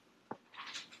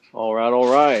All right, all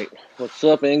right. What's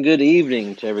up, and good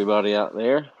evening to everybody out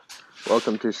there.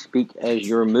 Welcome to Speak As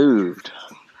You're Moved.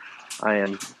 I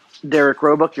am Derek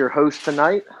Roebuck, your host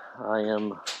tonight. I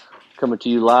am coming to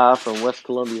you live from West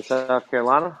Columbia, South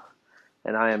Carolina,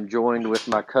 and I am joined with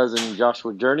my cousin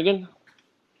Joshua Jernigan.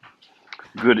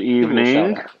 Good Give me a shout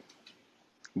evening. out.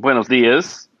 Buenos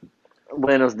dias.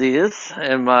 Buenos dias,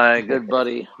 and my good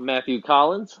buddy Matthew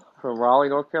Collins from Raleigh,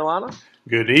 North Carolina.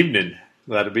 Good evening.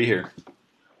 Glad to be here.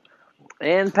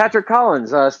 And Patrick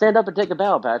Collins. Stand up and take a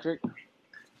bow, Patrick.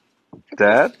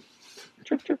 Dad?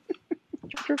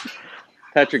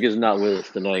 Patrick is not with us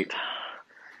tonight.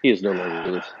 He is no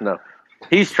longer with us. No.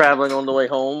 He's traveling on the way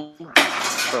home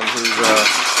from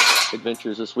his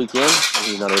adventures this weekend, and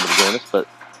he's not able to join us. But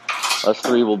us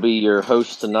three will be your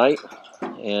hosts tonight.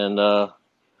 And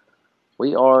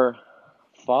we are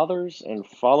fathers and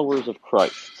followers of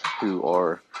Christ who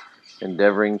are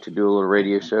endeavoring to do a little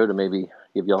radio show to maybe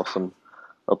give y'all some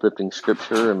uplifting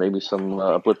scripture and maybe some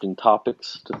uplifting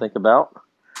topics to think about,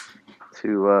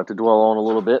 to dwell on a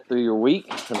little bit through your week,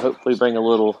 and hopefully bring a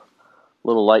little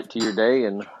light to your day,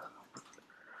 and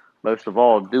most of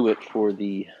all, do it for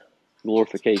the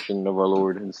glorification of our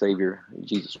Lord and Savior,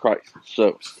 Jesus Christ.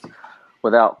 So,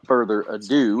 without further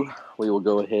ado, we will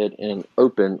go ahead and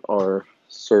open our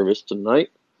service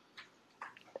tonight,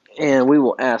 and we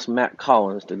will ask Matt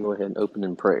Collins to go ahead and open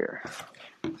in prayer.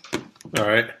 All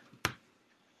right.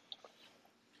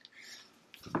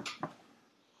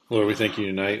 Lord, we thank you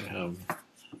tonight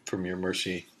from your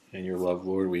mercy and your love,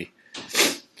 Lord. We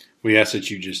ask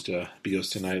that you just be us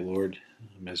tonight, Lord,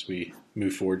 as we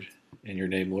move forward in your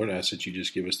name, Lord. I ask that you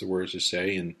just give us the words to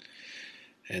say and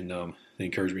the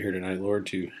encouragement here tonight, Lord,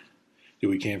 to do what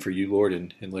we can for you, Lord,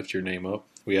 and lift your name up.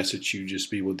 We ask that you just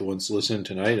be with the ones listening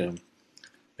tonight,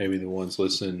 maybe the ones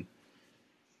listening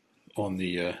on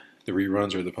the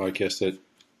reruns or the podcast that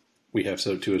we have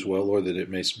set up to as well, Lord, that it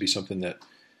may be something that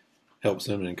helps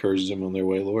them and encourages them on their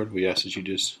way, Lord. We ask that you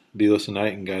just be with us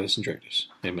tonight and guide us and direct us.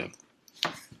 Amen.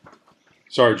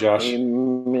 Sorry, Josh.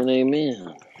 Amen,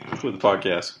 amen. With the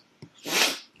podcast.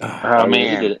 Oh, He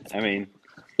did it.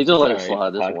 He's going to let it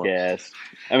slide this podcast.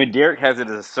 One. Derek has it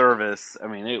as a service.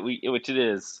 Which it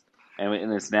is,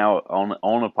 and it's now on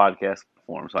a podcast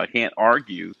form. So I can't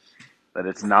argue that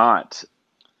it's not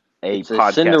It's podcast.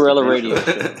 a Cinderella radio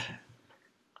show.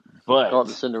 But call it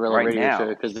the Cinderella radio show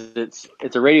because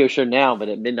it's a radio show now, but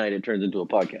at midnight it turns into a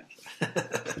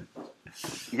podcast.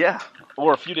 Yeah,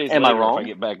 or a few days Am later I wrong? if I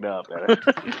get backed up.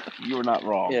 You were not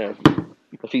wrong. Yeah,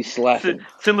 if he's slacking.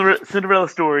 Cinderella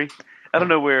story. I don't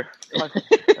know where. I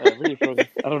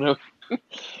don't know.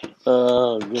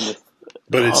 Oh goodness!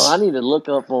 But I need to look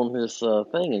up on this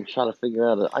thing and try to figure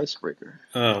out an icebreaker.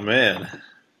 Oh man!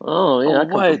 Oh yeah, I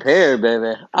come prepared,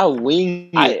 baby. I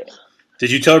wing it. Did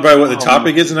you tell everybody what the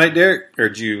topic is tonight, Derek, or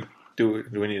do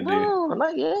we need to do? No,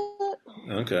 not yet.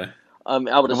 Okay.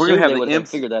 I would assume they would have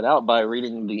figured that out by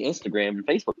reading the Instagram and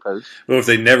Facebook post. Well, if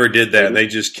they never did that and they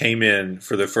just came in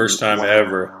for the first time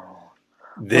ever,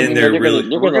 then they're going to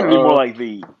be more like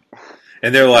the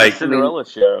Cinderella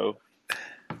show.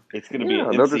 It's going to be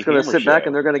they're just going to sit back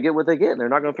and they're going to get what they get and they're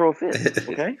not going to throw a fit.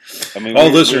 Okay. All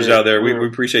listeners out there, we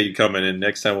appreciate you coming, and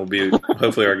next time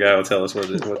hopefully our guy will tell us what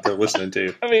they're listening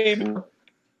to.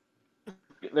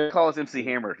 They call us MC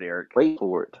Hammer, Derek. Wait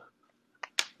for it.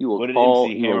 You will what did call.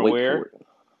 MC Hammer wear?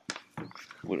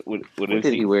 What did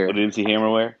he wear? What did MC Hammer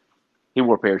wear? He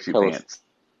wore parachute pants.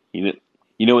 You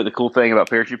know what the cool thing about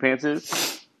parachute pants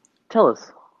is? Tell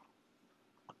us.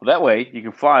 Well, that way you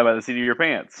can fly by the seat of your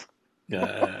pants.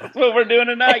 That's what we're doing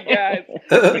tonight, guys.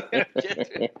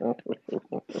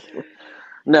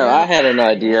 No, I had an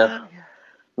idea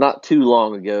not too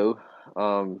long ago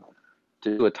to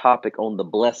do a topic on the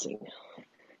blessing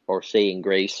or saying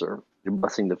grace or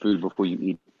blessing the food before you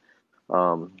eat.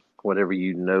 Whatever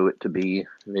you know it to be,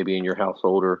 maybe in your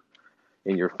household or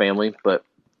in your family. But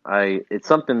it's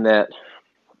something that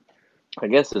I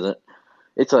guess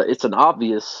it's an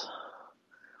obvious.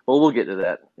 Well, we'll get to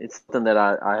that. It's something that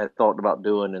I had thought about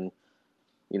doing in,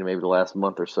 maybe the last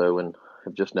month or so, and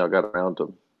have just now got around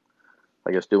to,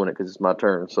 I guess, doing it because it's my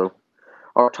turn. So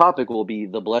our topic will be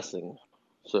the blessing.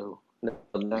 So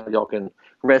now y'all can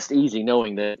rest easy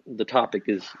knowing that the topic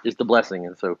is the blessing.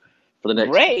 And so for the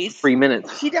next 3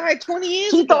 minutes. She died 20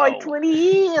 years ago. She died 20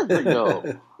 years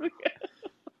ago.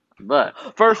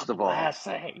 But first of all,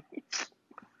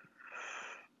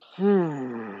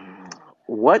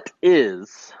 what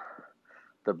is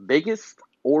the biggest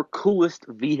or coolest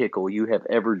vehicle you have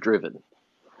ever driven?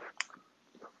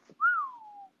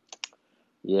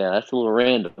 Yeah, that's a little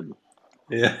random.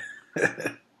 Yeah.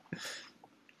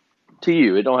 To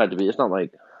you, it don't have to be. It's not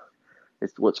like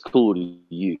it's what's cool to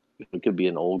you. It could be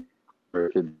an old, or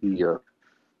it could be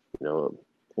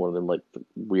one of them like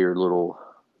weird little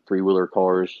 3-wheeler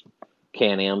cars,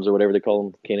 Can-Ams or whatever they call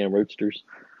them, Can-Am Roadsters,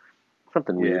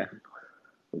 something weird.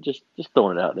 Just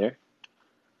throwing it out there.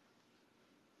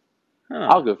 Huh.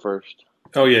 I'll go first.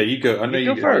 Oh yeah, you go. I know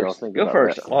you go go. first. Go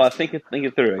first. That. Well, I think it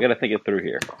through. I got to think it through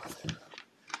here.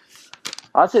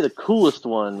 I'd say the coolest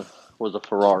one was a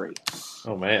Ferrari.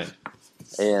 Oh man!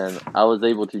 And I was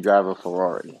able to drive a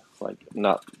Ferrari,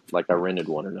 not like I rented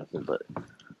one or nothing, but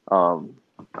I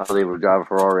was able to drive a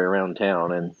Ferrari around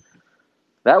town, and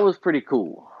that was pretty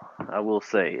cool. I will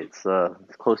say it's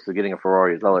as close to getting a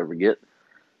Ferrari as I'll ever get,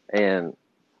 and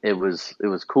it was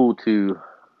cool to.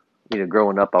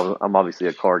 Growing up, I'm obviously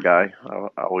a car guy. I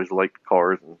always liked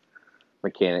cars and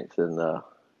mechanics, and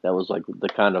that was like the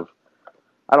kind of.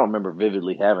 I don't remember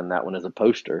vividly having that one as a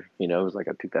poster. It was like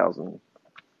a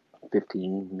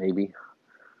 2015, maybe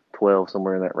 12,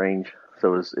 somewhere in that range.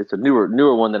 So it's a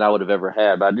newer one than I would have ever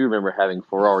had. But I do remember having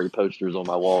Ferrari posters on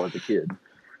my wall as a kid.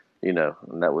 And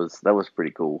that was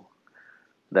pretty cool.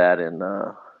 That and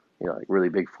like really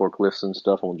big forklifts and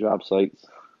stuff on job sites.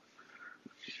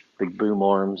 Big boom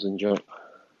arms and junk.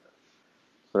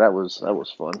 So that was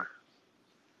fun.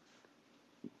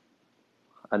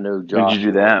 I know Josh. When did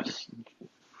you do that?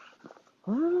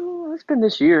 It's been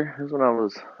this year. It was when I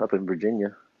was up in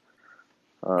Virginia.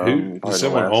 Does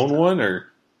someone own one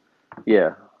or?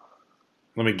 Yeah.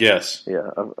 Let me guess. Yeah,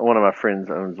 one of my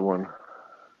friends owns one.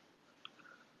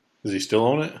 Does he still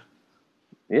own it?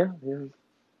 Yeah. To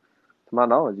my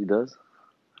knowledge, he does.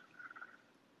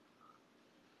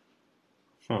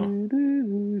 Huh.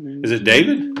 Is it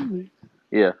David?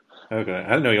 Yeah. Okay. I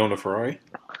didn't know he owned a Ferrari.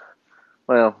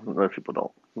 Well, most people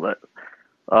don't. But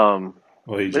well,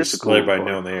 he just cool let everybody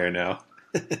car. know in the air now.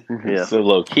 Yeah. So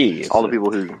low key. All the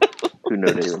people who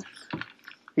know David.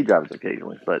 He drives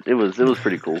occasionally, but it was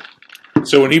pretty cool.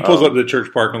 So when he pulls up to the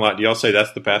church parking lot, do y'all say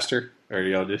that's the pastor, or do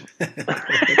y'all just?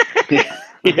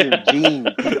 Gene,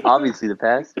 obviously the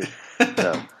pastor.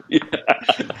 No. Yeah.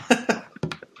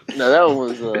 No, that one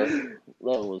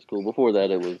was cool. Before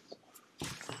that, it was,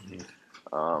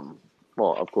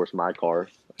 well, of course, my car,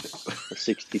 a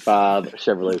 '65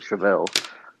 Chevrolet Chevelle.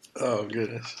 Oh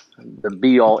goodness! The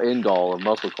be-all, end-all of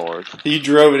muscle cars. He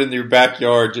drove it in your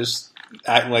backyard, just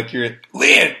acting like you're in.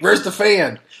 Lynn, where's the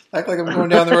fan? Act like I'm going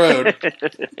down the road.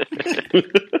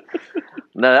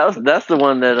 No, that's the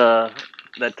one that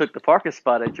took the parking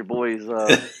spot at your boy's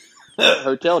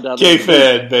hotel down there.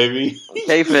 K-Fed, baby.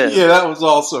 K-Fed. Yeah, that was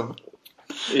awesome.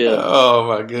 Yeah. Oh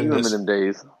my goodness. You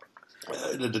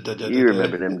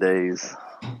remember them days.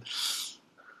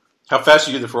 How fast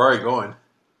you get the Ferrari going?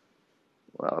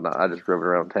 Well, no, I just drove it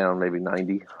around town, maybe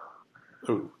 90.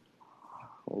 Ooh.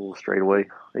 A little straightaway.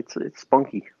 It's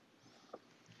spunky.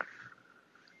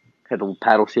 Had a little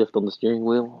paddle shift on the steering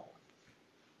wheel.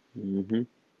 Mm-hmm.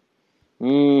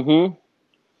 Mm-hmm.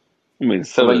 I mean,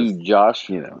 so about you, Josh?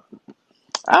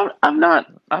 I've not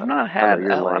had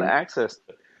a lot of access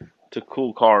to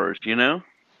cool cars. You have.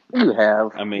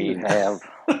 I mean, you have.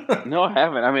 No, I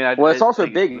haven't. I mean, it's also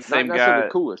big. It's not necessarily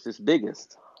the coolest. It's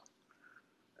biggest.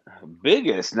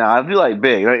 Biggest. Now I do like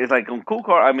big. It's like a cool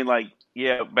car. I mean, like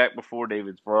back before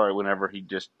David's Ferrari, whenever he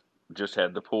just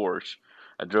had the Porsche,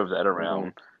 I drove that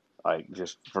around like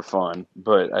just for fun.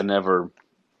 But I never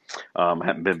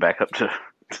haven't been back up to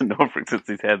Norfolk since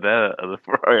he's had that other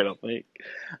Ferrari. I don't think.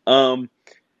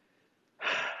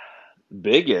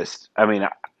 Biggest. I mean,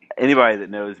 anybody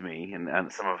that knows me, and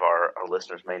some of our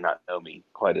listeners may not know me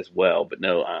quite as well, but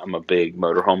no, I'm a big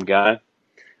motorhome guy.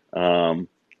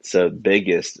 So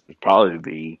biggest would probably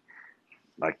be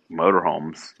like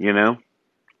motorhomes,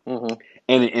 Mm-hmm.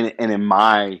 And in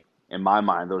my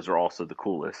mind, those are also the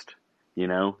coolest.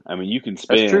 I mean, you can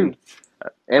spend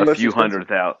a few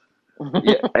 $100,000.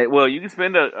 Yeah, well, you can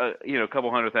spend a couple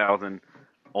 $100,000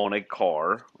 on a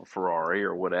car, a Ferrari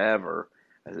or whatever.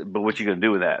 But what you gonna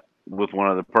do with that? With one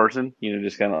other person?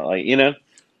 Just kind of like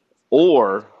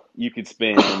or you could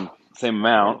spend the same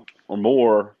amount or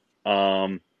more.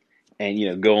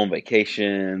 And go on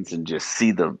vacations and just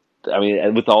see with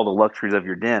all the luxuries of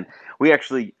your den. We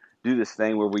actually do this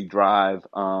thing where we drive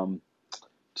to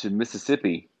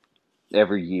Mississippi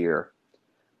every year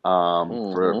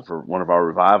for one of our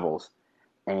revivals,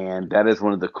 and that is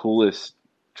one of the coolest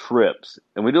trips.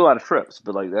 And we do a lot of trips,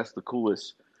 but that's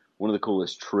one of the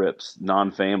coolest trips,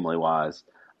 non-family wise,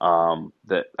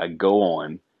 that I go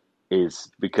on.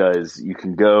 Is because you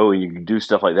can go and you can do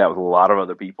stuff like that with a lot of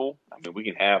other people. I mean, we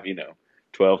can have,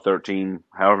 12, 13,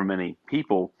 however many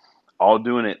people all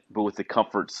doing it, but with the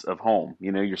comforts of home.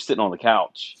 You're sitting on the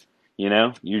couch,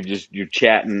 you're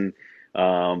chatting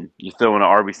You throw in an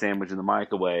Arby's sandwich in the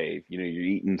microwave. You're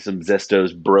eating some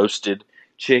Zesto's broasted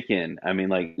chicken. I mean,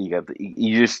 like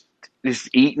you just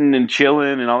eating and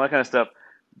chilling and all that kind of stuff.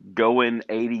 Going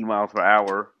 80 miles per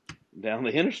hour down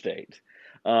the interstate.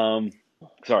 70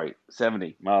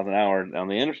 miles an hour down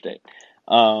the interstate.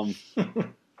 So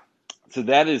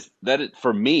that is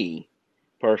for me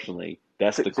personally.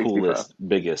 That's the 65. Coolest,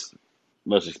 biggest,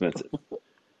 most expensive.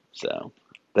 So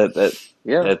that's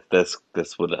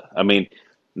what I mean.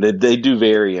 They do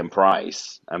vary in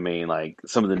price. I mean, like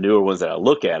some of the newer ones that I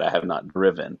look at, I have not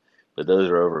driven, but those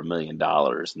are over $1 million,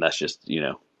 and that's just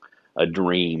a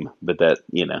dream. But that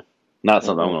not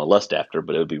something I'm going to lust after,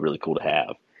 but it would be really cool to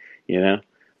have, and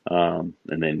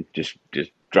then just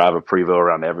drive a Prevost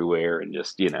around everywhere and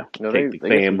just take the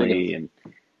family and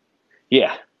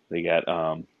they got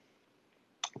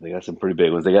some pretty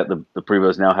big ones. They got the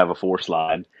Prevosts now have a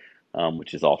 4-slide.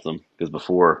 Which is awesome because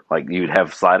before, like you'd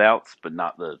have slide outs, but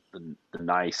not the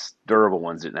nice durable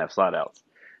ones didn't have slide outs,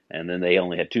 and then they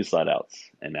only had 2 slide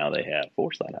outs, and now they have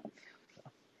 4 slide outs.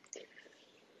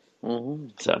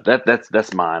 So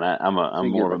that's mine. I'm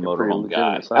more of a motorhome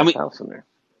guy. I mean, house in there.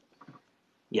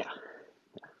 Yeah,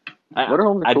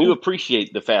 I do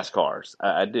appreciate the fast cars.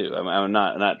 I do. I'm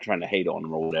not trying to hate on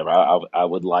them or whatever. I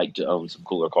would like to own some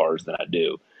cooler cars than I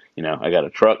do. I got a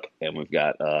truck and we've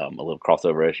got a little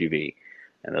crossover SUV,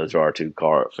 and those are our 2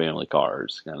 family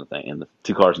cars kind of thing, and the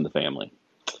 2 cars in the family.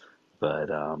 But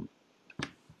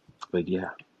yeah,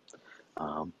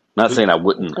 not saying I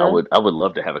wouldn't. Okay. I would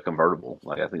love to have a convertible.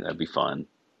 Like I think that'd be fun.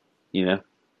 Go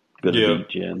to the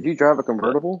beach. Do you drive a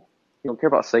convertible? You don't care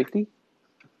about safety?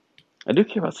 I do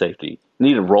care about safety.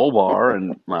 Need a roll bar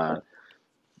and my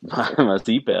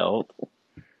seatbelt.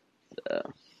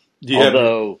 Yeah.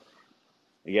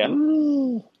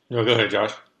 No, go ahead,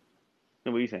 Josh.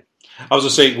 What do you think? I was going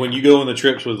to say, when you go on the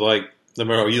trips with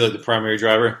are you like the primary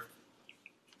driver?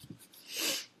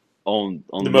 On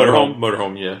the motorhome?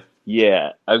 Motorhome, yeah.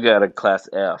 Yeah, I've got a Class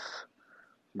F,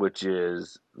 which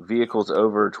is vehicles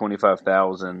over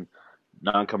 25,000,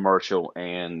 non-commercial,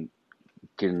 and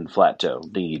can flat tow,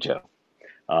 dinghy tow.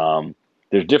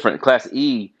 There's different. Class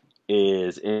E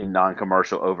is in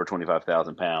non-commercial over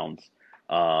 25,000 pounds.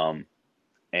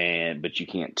 But you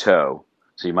can't tow,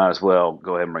 so you might as well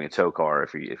go ahead and bring a tow car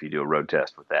if you do a road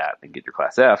test with that and get your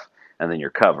Class F, and then you're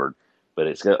covered. But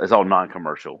it's all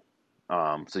non-commercial,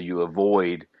 so you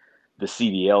avoid the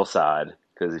CDL side,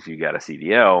 because if you got a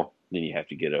CDL, then you have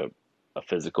to get a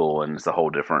physical, and it's a whole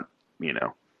different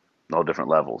all different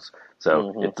levels.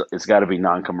 So it's got to be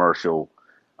non-commercial,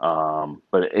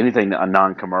 but anything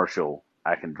non-commercial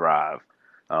I can drive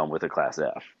with a Class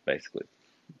F, basically.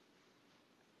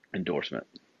 Endorsement.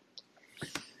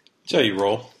 That's how you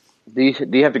roll. Do you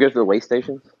have to go to the weigh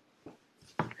stations?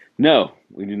 No,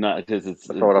 we do not, because that's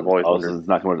what I've always wondered. It's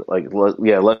not going to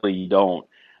luckily you don't.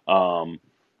 I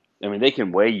mean, they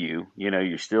can weigh you.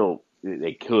 You're still.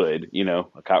 They could. A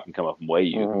cop can come up and weigh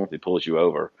you. They pulls you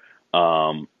over.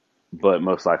 But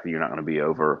most likely you're not going to be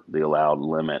over the allowed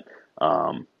limit.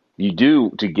 You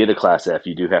do, to get a Class F,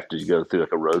 you do have to go through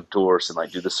like a road course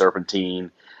and do the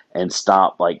serpentine and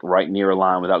stop right near a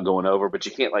line without going over, but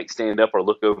you can't stand up or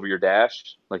look over your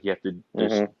dash. You have to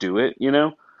just do it,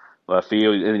 I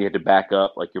feel, and then you have to back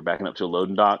up like you're backing up to a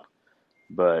loading dock.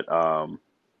 But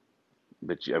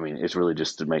it's really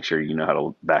just to make sure you know how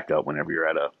to back up whenever you're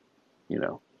at a, in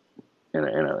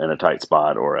a tight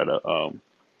spot or at a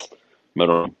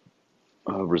motor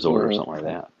resort or something like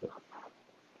that.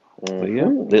 But yeah,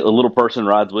 a little person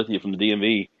rides with you from the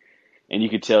DMV, and you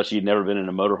could tell she'd never been in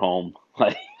a motorhome.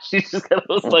 She just kind of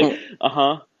was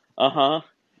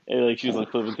and she was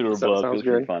flipping through her book. It was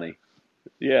pretty funny.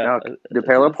 Yeah, the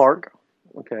parallel park.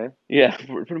 Okay. Yeah,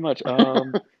 pretty much.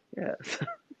 Yeah.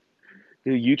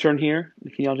 Do a U-turn here?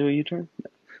 Can y'all do a U-turn?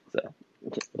 So,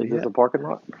 is this a parking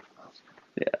lot?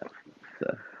 Yeah.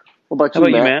 So. What about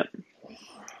you, Matt?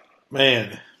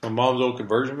 Man, my mom's old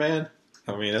conversion van.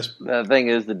 I mean, that thing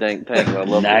is the dank tank. I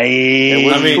love nice. It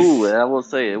was cool. I will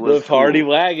say it was the party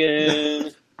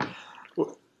wagon.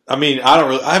 I mean, I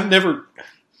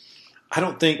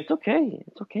don't think it's okay.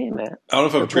 It's okay, Matt. I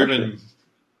don't know if I've driven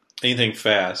anything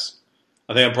fast.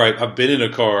 I think I've been in a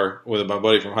car with my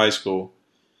buddy from high school,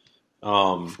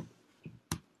 going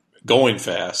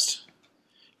fast.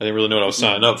 I didn't really know what I was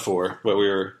signing up for, but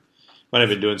might have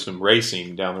been doing some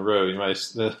racing down the road.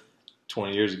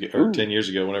 20 years ago or 10 years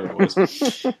ago, whatever it was.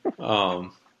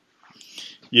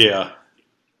 Yeah,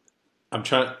 I'm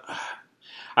trying.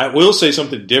 I will say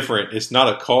something different. It's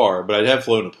not a car, but I have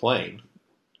flown a plane.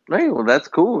 Hey, well, that's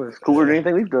cool. It's cooler than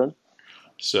anything we've done.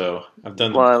 So I've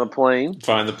done flying a plane.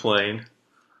 Flying the plane.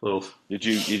 little. Did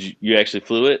you actually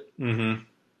flew it? Mm-hmm.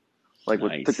 Like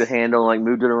took the handle, like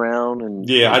moved it around, and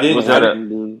yeah, I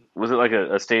didn't. Was it like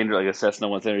a standard, like a Cessna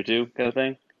 172 kind of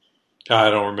thing? I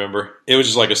don't remember. It was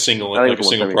just like a single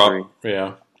prop.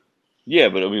 Yeah. Yeah,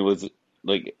 but I mean, was it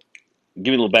like?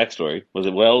 Give me a little backstory. Was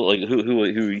it well? Like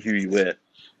who you with?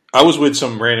 I was with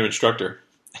some random instructor.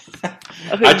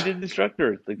 Okay, you did the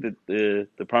instructor, like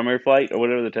the primary flight or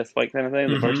whatever, the test flight kind of thing,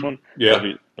 the first one.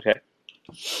 Yeah. Okay.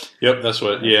 Yep, that's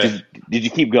what. Yeah. Did you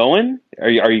keep going? Are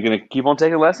you going to keep on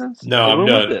taking lessons? No, I'm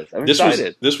done. I'm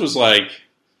excited. This was like,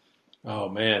 oh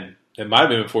man, it might have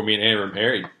been before me and Anna were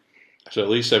married, so at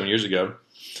least 7 years ago.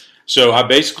 So I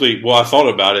basically, I thought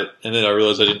about it, and then I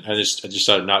realized I didn't. I just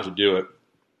decided not to do it.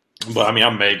 But I mean, I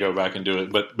may go back and do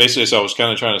it. But basically, so I was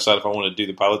kind of trying to decide if I wanted to do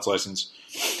the pilot's license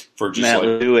for just Matt,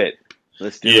 let's do it.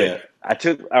 Let's do it.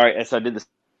 All right. So I did this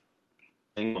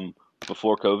thing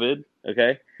before COVID.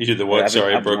 Okay. You did the what?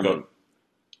 Sorry, I broke up.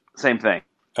 Same thing.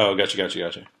 Oh,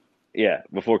 gotcha. Yeah,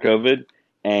 before COVID,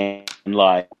 and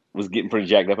like was getting pretty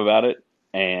jacked up about it,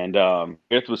 and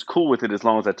Gareth was cool with it as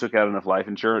long as I took out enough life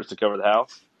insurance to cover the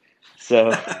house.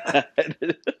 So,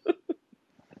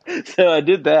 so I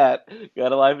did that.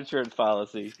 Got a life insurance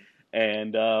policy,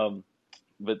 and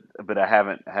but I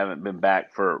haven't been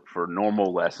back for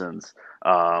normal lessons.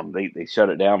 They shut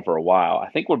it down for a while. I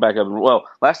think we're back up. Well,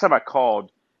 last time I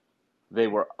called, they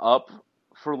were up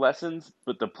for lessons,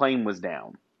 but the plane was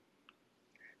down.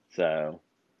 So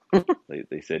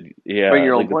they said, yeah,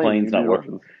 like the plane's not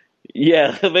working.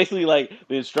 Yeah, basically like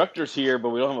the instructor's here, but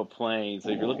we don't have a plane. So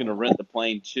if you're looking to rent the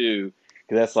plane too,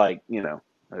 because that's like,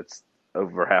 that's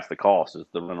over half the cost is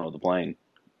the rental of the plane,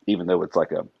 even though it's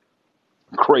like a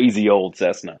crazy old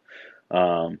Cessna.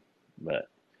 But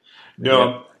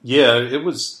no, yeah, it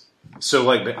was. So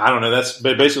like, I don't know. That's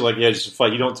basically like, just a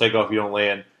flight. You don't take off, you don't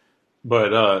land.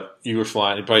 But you were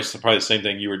flying. Probably the same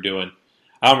thing you were doing.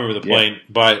 I don't remember the plane,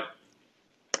 but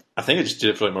I think I just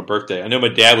did it for like my birthday. I know my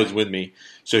dad was with me,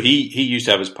 so he used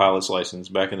to have his pilot's license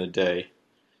back in the day,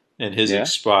 and his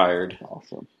expired.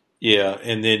 Awesome. Yeah,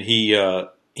 and then he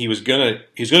was gonna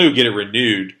get it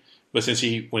renewed, but since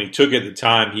when he took it at the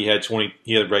time, he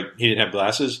didn't have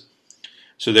glasses,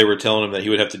 so they were telling him that he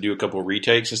would have to do a couple of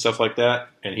retakes and stuff like that,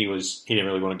 and he didn't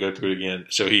really want to go through it again,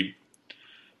 so he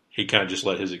kind of just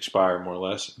let his expire more or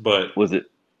less. But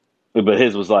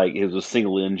his was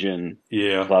single engine,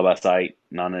 fly by sight,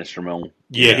 non-instrumental.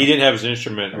 Yeah, he didn't have his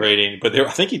instrument rating, but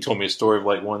I think he told me a story of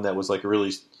like one that was like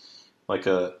really like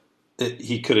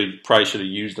he probably should have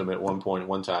used them at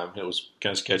one time. It was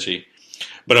kind of sketchy.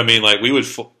 But I mean, like we would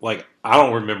I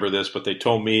don't remember this, but they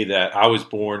told me that I was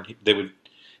born. They would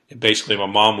basically my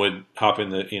mom would hop in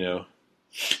the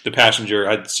passenger.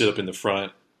 I'd sit up in the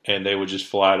front, and they would just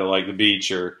fly to like the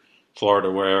beach or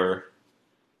Florida, wherever.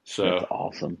 So that's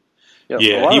awesome.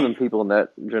 Yeah, a lot of them people in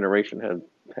that generation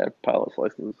had pilot's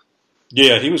license.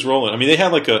 Yeah, he was rolling. I mean, they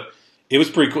had it was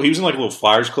pretty cool. He was in like a little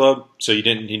flyers club, so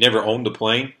he never owned the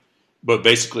plane, but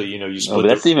basically, you split. Oh,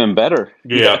 that's even better.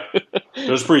 Yeah, it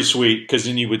was pretty sweet because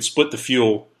then you would split the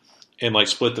fuel and like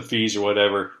split the fees or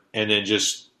whatever, and then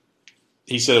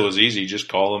he said it was easy. Just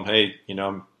call him, hey,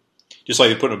 I'm just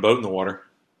like putting a boat in the water.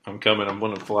 I'm coming. I'm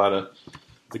going to fly to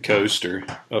the coast or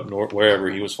up north, wherever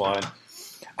he was flying.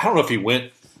 I don't know if he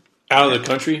went out of the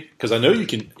country because I know you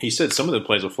can. He said some of the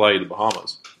planes will fly you to the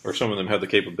Bahamas, or some of them have the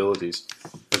capabilities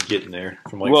of getting there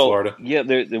from Florida. Yeah,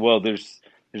 there's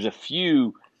a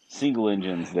few single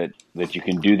engines that you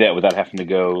can do that without having to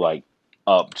go like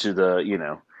up to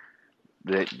the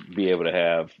that be able to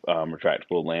have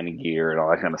retractable landing gear and all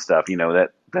that kind of stuff.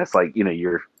 That's like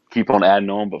you're keep on adding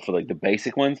on, but for like the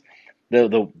basic ones.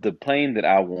 The plane that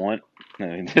I want, I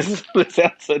mean, this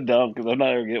sounds so dumb because I'm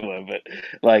not ever getting one, but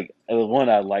like the one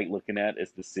I like looking at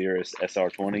is the Cirrus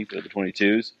SR20 or the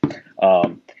 22s,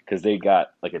 because they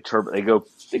got like a turbo. They go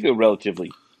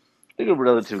relatively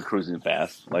cruising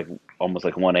fast, like almost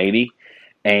like 180,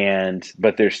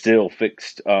 but they're still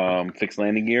fixed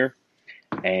landing gear,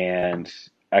 and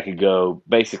I could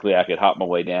hop my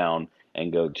way down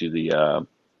and go to the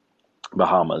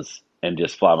Bahamas and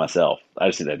just fly myself. I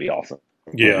just think that'd be awesome.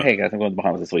 Yeah. Like, hey guys, I'm going to the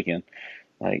Bahamas this weekend.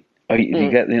 Like,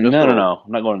 you got? No.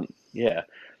 I'm not going. Yeah.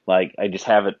 Like, I just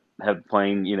have the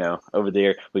plane, over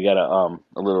there. We got a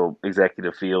little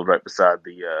executive field right beside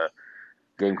the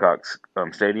Gamecocks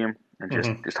stadium, and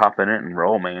just hop in it and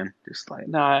roll, man. Just like,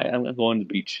 I'm going to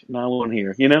the beach. No, I'm going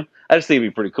here. I just think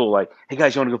it'd be pretty cool. Like, hey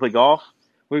guys, you want to go play golf?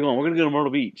 Where are you going? We're going to go to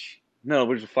Myrtle Beach. No,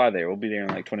 we'll just fly there. We'll be there in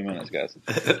like 20 minutes, guys.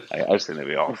 I just think that'd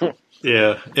be awesome.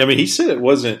 Yeah. I mean, he said it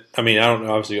wasn't, I don't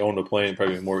know, obviously owned a plane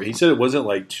probably more. He said it wasn't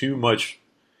like too much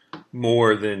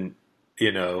more than,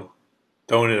 the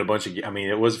throwing in a bunch of. I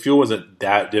mean, fuel wasn't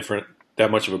that different, that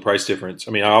much of a price difference.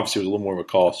 I mean, obviously it was a little more of a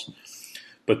cost,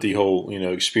 but the whole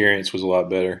experience was a lot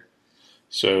better.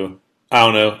 So I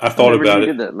don't know. I thought about it.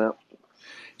 Did that, Matt.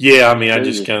 Yeah, I mean, I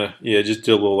just kind of just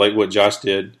did a little like what Josh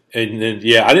did, and then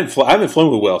I didn't fly. I haven't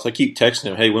flown with Wells. I keep texting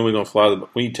him, "Hey, when are we going to fly?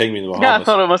 When you take me to the Bahamas?" Yeah, I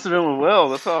thought it must have been with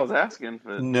Wells. That's what I was asking.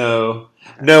 But... No,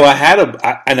 I had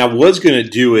and I was going to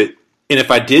do it. And if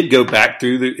I did go back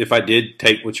through if I did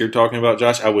take what you're talking about,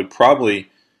 Josh, I would probably.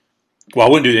 Well, I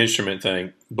wouldn't do the instrument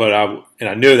thing, but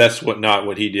I know that's not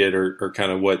what he did, or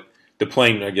kind of what the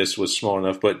plane I guess was small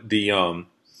enough. But the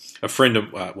a friend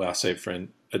of I say a friend.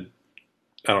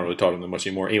 I don't really talk to him much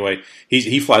anymore. Anyway,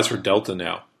 he flies for Delta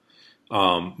now,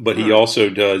 but he also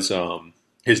does.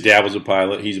 His dad was a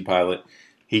pilot. He's a pilot.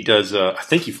 He does. I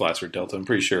think he flies for Delta. I'm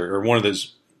pretty sure, or one of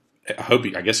those.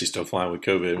 I guess he's still flying with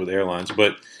COVID with airlines,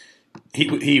 but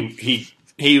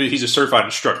he's a certified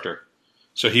instructor.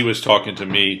 So he was talking to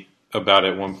me about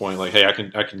it at one point, like, hey, I can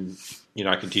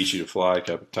teach you to fly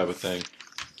type of thing.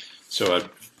 So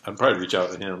I'd probably reach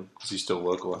out to him because he's still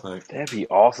local, I think. That'd be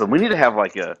awesome. We need to have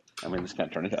like this kind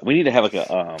of turning out. We need to have like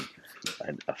a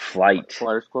flight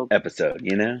episode,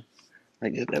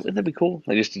 Like that'd be cool.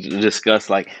 Like just to discuss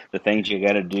like the things you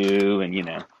got to do,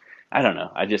 and I don't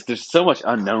know. There's so much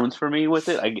unknowns for me with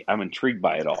it. I'm intrigued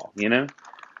by it all,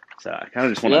 So I kind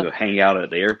of just want to go hang out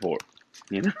at the airport,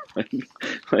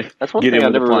 like that's one thing I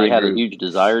never really had a huge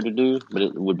desire to do, but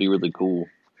it would be really cool.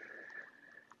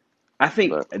 I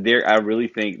really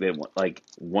think that like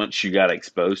once you got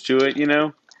exposed to it,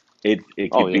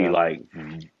 it could be like,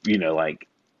 like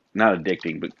not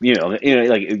addicting, but like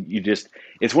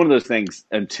it's one of those things.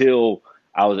 Until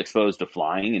I was exposed to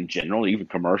flying in general, even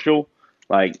commercial,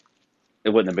 like it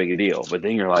wasn't a big deal. But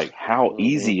then you're like, how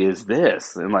easy is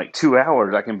this? In like 2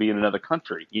 hours, I can be in another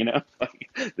country. Like,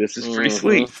 this is pretty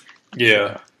sweet.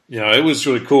 Yeah, it was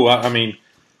really cool. I mean,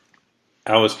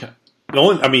 I was.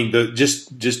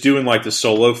 Just doing like the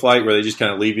solo flight where they just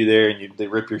kind of leave you there and they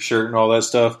rip your shirt and all that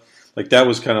stuff. Like that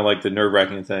was kind of like the nerve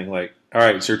wracking thing. Like, all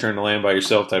right, it's your turn to land by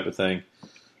yourself type of thing.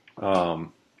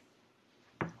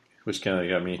 Which kind of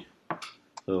got me a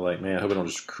little like, man, I hope I don't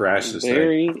just crash this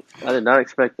thing. I did not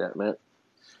expect that, Matt.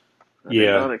 I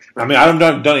haven't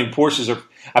done any Porsches.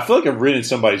 I feel like I've ridden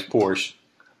somebody's Porsche.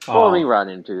 Well, me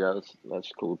riding into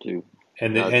that's cool too.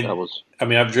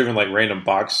 I've driven like random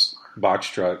box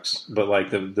trucks, but like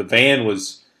the van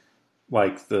was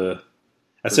like the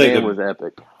van was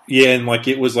epic. Yeah, and like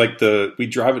it was like we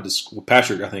drive it to school.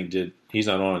 Patrick, I think, did. He's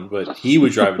not on, but he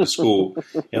would drive it to school,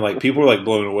 and like people were like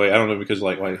blown away. I don't know because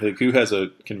like who has a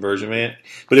conversion van?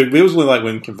 But it was when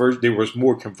there was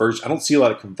more conversion. I don't see a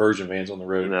lot of conversion vans on the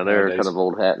road. No, they're nowadays. Kind of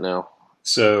old hat now.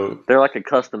 So they're like a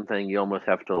custom thing. You almost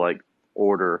have to like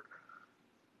order.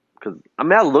 Because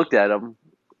I looked at them,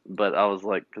 but I was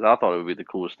like, because I thought it would be the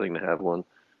coolest thing to have one.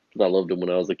 Because I loved them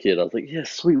when I was a kid. I was like, yeah,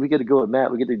 sweet. We get to go with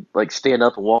Matt. We get to like stand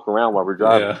up and walk around while we're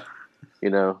driving.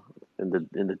 Yeah. In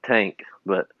the tank.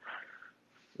 But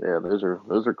yeah, those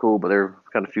are cool, but they're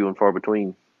kind of few and far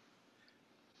between.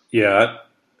 Yeah,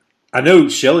 I know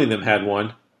Shelly and them had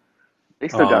one. They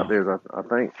still got theirs, I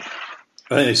think.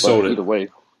 I think they sold it. Either way,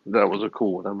 that was a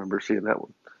cool one. I remember seeing that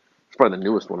one. It's probably the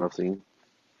newest one I've seen.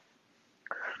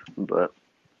 But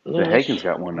the Hagen's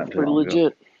got one. Pretty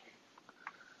legit.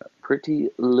 Pretty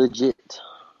legit.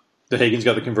 The Hagen's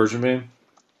got the conversion van?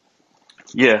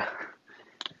 Yeah.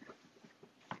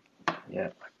 Yeah.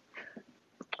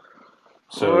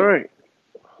 So, all right.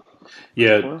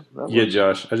 Yeah,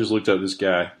 Josh. I just looked up this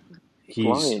guy. He's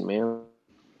flying, man.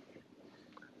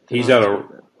 He's out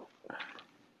of.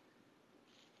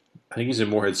 I think he's in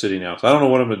Morehead City now. So I don't know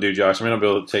what I'm going to do, Josh. I may not be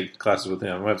able to take classes with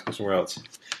him. I'm going to have to go somewhere else.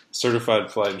 Certified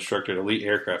flight instructor at Elite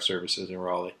Aircraft Services in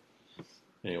Raleigh.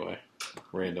 Anyway,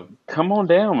 random. Come on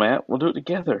down, Matt. We'll do it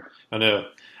together. I know.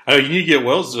 You need to get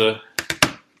Wells to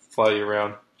fly you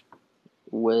around.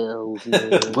 Wells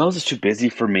is too busy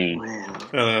for me.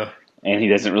 And he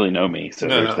doesn't really know me, so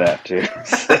there's that too.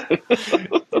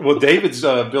 Well, David's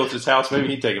built his house. Maybe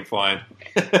he'd take him flying.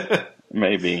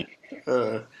 Maybe.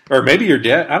 Or maybe your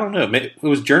dad. I don't know. It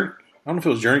was Jern. I don't know if it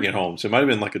was Jern get home. So it might have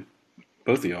been like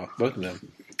both of them. I don't know if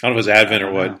it was Advent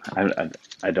or what.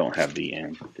 I don't have the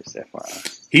end. Just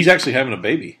FYI. He's actually having a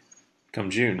baby come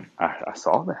June. I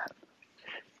saw that.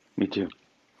 Me too.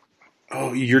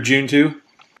 Oh, you're June too?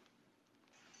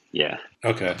 Yeah.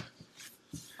 Okay.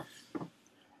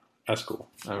 That's cool.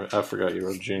 I forgot you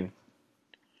were June.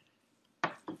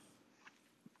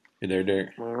 You there,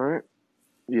 Derek? All right.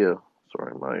 Yeah.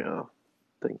 Sorry, my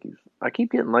thank you. I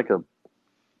keep getting like a.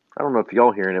 I don't know if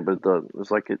y'all hearing it, but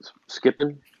it's like it's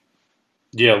skipping.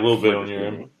 Yeah, a little bit on your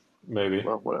end, maybe.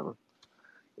 Well, whatever.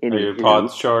 Are your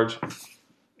pods charged?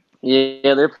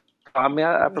 Yeah, they're. I mean,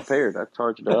 I prepared. I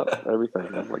charged up,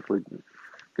 everything. I'm like, we're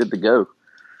good to go.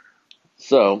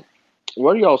 So,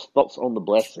 what are y'all's thoughts on the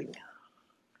blessing?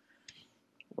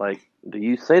 Like, do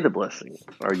you say the blessing?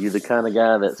 Are you the kind of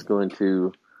guy that's going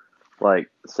to, like,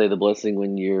 say the blessing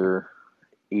when you're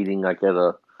eating, like,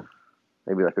 at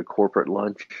maybe like a corporate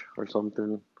lunch or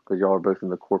something? Because y'all are both in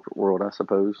the corporate world, I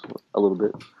suppose, a little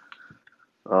bit.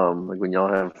 Like when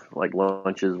y'all have, like,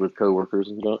 lunches with coworkers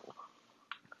and stuff.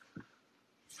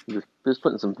 Just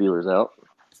putting some feelers out.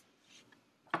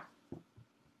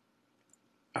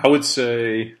 I would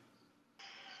say,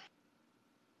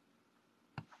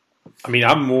 I mean,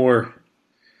 I'm more,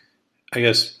 I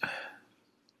guess,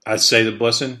 I'd say the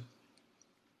blessing,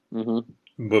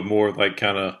 but more like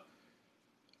kind of,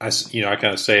 I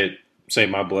kind of say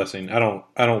my blessing. I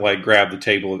don't like grab the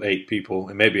table of 8 people,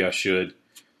 and maybe I should.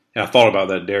 And I thought about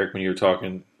that, Derek, when you were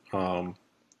talking,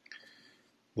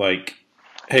 like,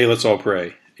 hey, let's all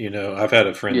pray. I've had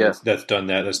a friend that's done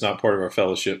that. That's not part of our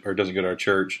fellowship or doesn't go to our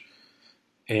church.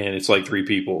 And it's like 3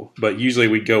 people. But usually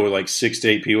we go with like 6 to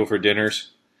 8 people for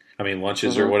dinners. I mean,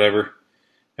 lunches or whatever.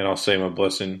 And I'll say my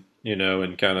blessing,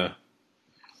 and kind of.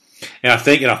 And I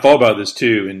thought about this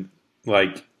too. And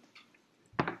like,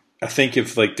 I think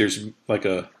if like there's like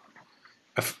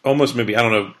almost maybe, I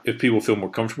don't know if people feel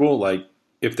more comfortable, like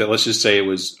if that, let's just say it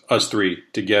was us 3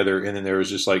 together. And then there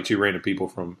was just like 2 random people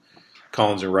from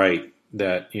Collins and Wright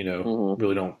that,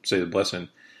 really don't say the blessing.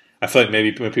 I feel like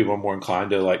maybe people are more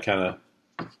inclined to like kind of,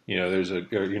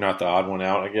 you're not the odd one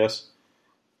out, I guess.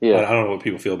 Yeah. I don't know what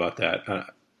people feel about that.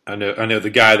 I know the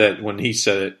guy that when he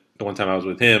said it, the one time I was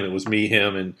with him, it was me,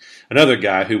 him, and another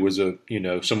guy who was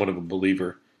somewhat of a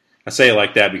believer. I say it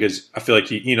like that because I feel like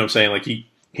he, what I'm saying, like he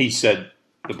said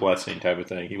the blessing type of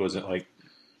thing. He wasn't like,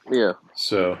 yeah.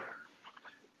 So,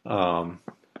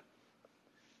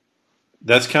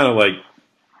 that's kind of like.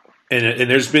 And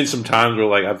there's been some times where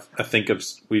like I think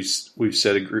we've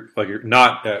said a group like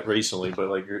not recently, but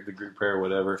like the group prayer or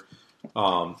whatever.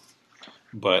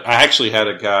 But I actually had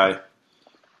a guy.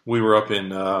 We were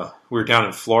down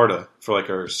in Florida for like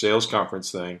our sales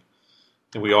conference thing,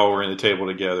 and we all were in the table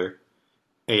together.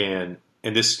 And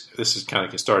this is kind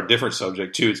of can start a different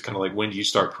subject too. It's kind of like when do you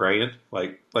start praying?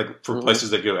 Like for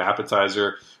places that go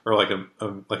appetizer or like a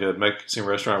Mexican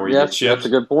restaurant where you get chips. That's a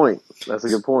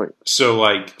good point.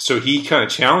 So he kind of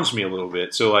challenged me a little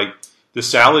bit. So like the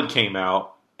salad came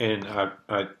out, and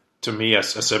I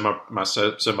said my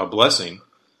blessing,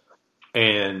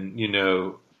 and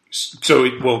I'll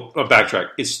backtrack.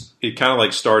 It kind of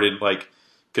like started like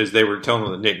because they were telling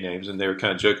them the nicknames, and they were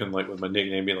kind of joking like with my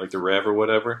nickname being like the Rev or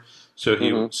whatever. So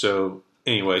we said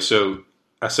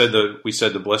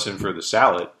the blessing for the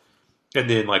salad, and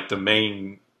then like the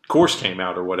main course came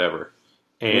out or whatever,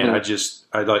 and I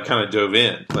like kind of dove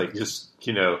in like just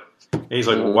and he's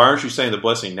like, well, why aren't you saying the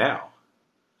blessing now?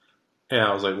 And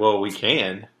I was like, well, we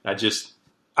can. I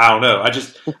don't know.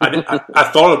 I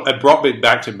thought it brought me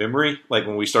back to memory like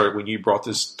when you brought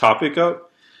this topic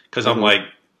up because I'm like,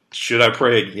 should I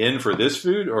pray again for this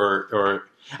food or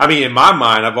I mean in my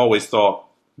mind I've always thought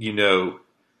I know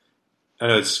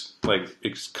it's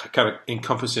kind of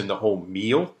encompassing the whole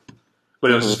meal. But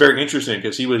it was just very interesting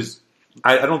because he was.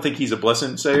 I don't think he's a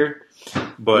blessing sayer,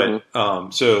 but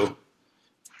so.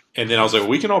 And then I was like,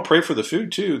 well, we can all pray for the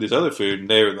food too. This other food, and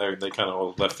they kind of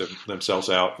all left themselves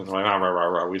out, and they're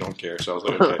like, we don't care. So I was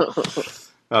like, okay.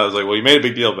 I was like, well, you made a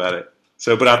big deal about it.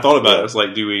 So, but I thought about it. I was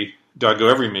like, do I go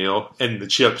every meal? And the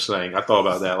chips thing, I thought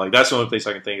about that. Like that's the only place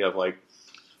I can think of. Like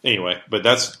anyway, but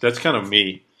that's kind of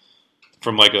me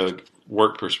from like a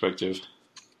work perspective.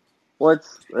 Well,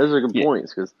 those are good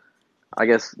points because. I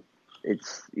guess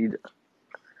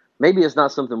maybe it's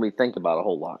not something we think about a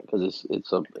whole lot because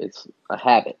it's a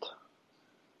habit.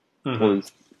 We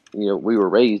were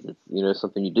raised, it's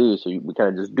something you do, so we kind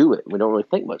of just do it. We don't really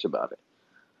think much about it.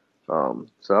 So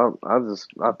I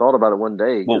thought about it one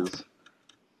day because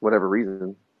whatever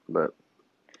reason, but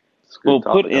it's a good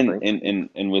topic, put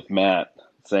in with Matt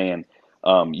saying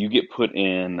you get put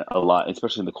in a lot,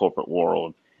 especially in the corporate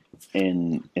world.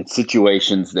 In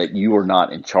situations that you are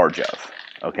not in charge of,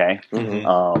 okay?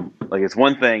 Like it's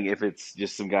one thing if it's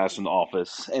just some guys from the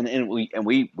office, and we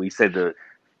say the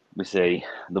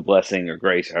blessing or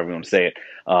grace, however you want to say it,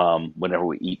 whenever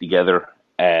we eat together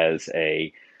as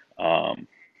a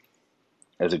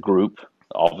group,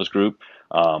 the office group.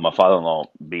 My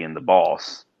father-in-law being the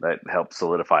boss, that helps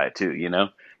solidify it too,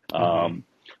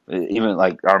 Even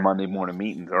like our Monday morning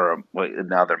meetings, or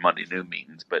now they're Monday noon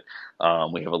meetings, but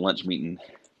we have a lunch meeting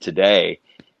today,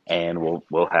 and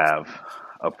we'll have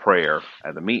a prayer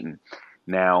at the meeting.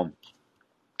 Now,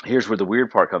 here's where the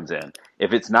weird part comes in.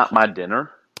 If it's not my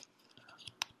dinner,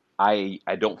 I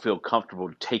don't feel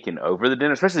comfortable taking over the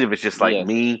dinner, especially if it's just like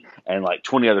me and like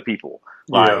 20 other people.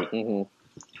 Like,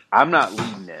 I'm not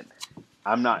leading it.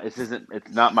 I'm not. It's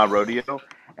not my rodeo,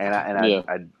 and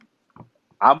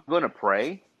I'm going to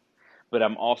pray, but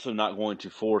I'm also not going to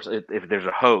force. If there's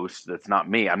a host that's not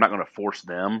me, I'm not going to force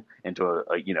them into a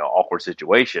awkward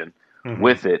situation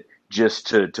with it just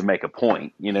to make a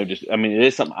point. It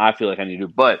is something I feel like I need to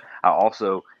do. But I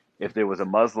also, if there was a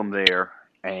Muslim there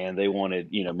and they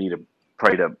wanted me to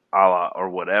pray to Allah or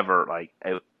whatever, like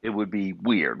it would be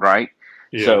weird, right?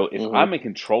 Yeah. So if I'm in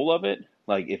control of it,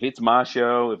 like if it's my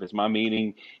show, if it's my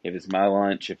meeting, if it's my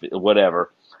lunch,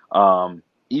 whatever,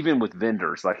 even with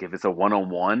vendors, like if it's a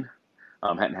one-on-one,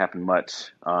 hadn't happened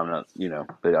much, but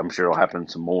I'm sure it'll happen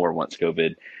some more once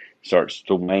COVID starts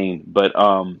to wane. But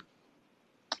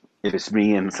if it's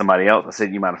me and somebody else, I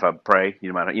said, "You mind if I pray?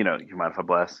 You mind if I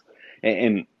bless?"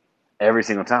 And every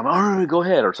single time, "All right, go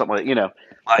ahead," or something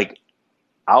like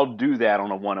I'll do that on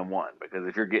a one-on-one, because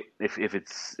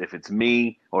if it's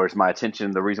me or it's my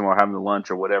attention, the reason we're having the lunch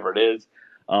or whatever it is,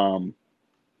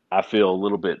 I feel a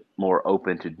little bit more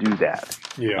open to do that.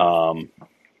 Yeah.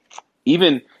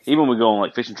 Even when we go on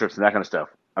like fishing trips and that kind of stuff,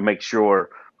 I make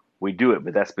sure we do it,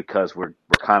 but that's because we're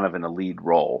kind of in a lead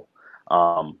role.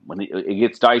 When it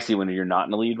gets dicey when you're not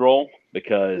in a lead role,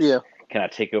 because can I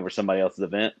take over somebody else's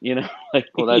event?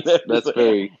 Well, that's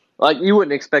very. Like, you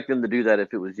wouldn't expect them to do that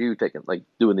if it was you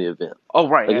doing the event. Oh,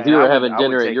 right. Like, if you were having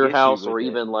dinner at your house, or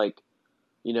even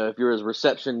if you're a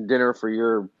reception dinner for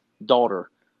your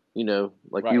daughter, you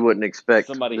wouldn't expect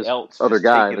somebody else other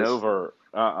guy taking over.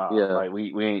 Like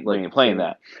we ain't playing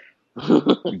that.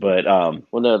 But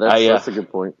well, no, that's a good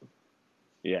point.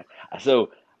 Yeah. So,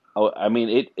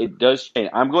 it does change.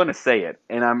 I'm going to say it,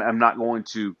 and I'm not going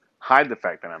to hide the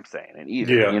fact that I'm saying it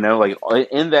either. Yeah. Like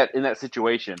in that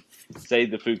situation, say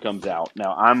the food comes out.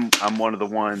 Now I'm one of the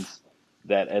ones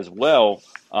that as well.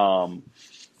 I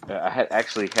had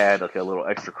like a little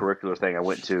extracurricular thing I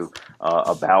went to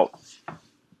about.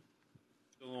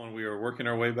 We are working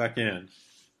our way back in.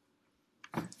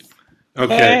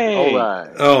 Okay. Hey. All right.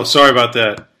 Oh, sorry about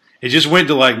that. It just went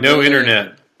to no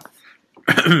internet.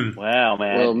 Wow,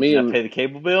 man! Well, Did I pay the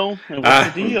cable bill?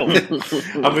 What's the deal?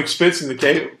 I'm expensing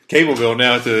the cable bill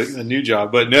now at the new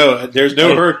job, but no, there's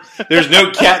no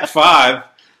Cat 5.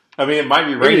 I mean, it might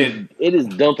be raining. It is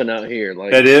dumping out here.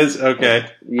 It is? Okay.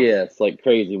 Yeah, it's like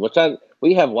crazy.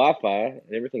 We have Wi-Fi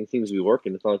and everything seems to be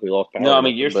working. It's not like we lost power. No,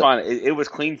 yours fine. It was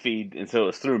clean feed, and so it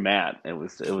was through Matt. It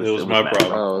was my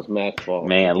problem. Oh, it was Matt's fault.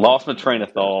 Man, lost my train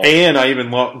of thought. And I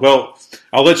even well,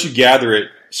 I'll let you gather it.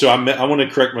 So I want to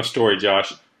correct my story,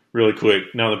 Josh, really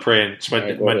quick. Now the praying. So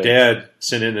my dad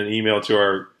sent in an email to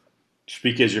our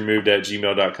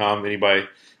speakasyourmoved@gmail.com.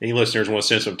 Any listeners want to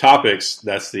send some topics,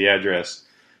 that's the address.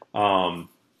 About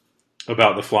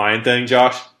the flying thing,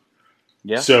 Josh.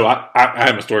 Yeah. So I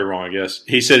had my story wrong, I guess.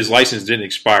 He said his license didn't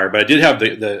expire, but I did have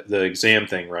the exam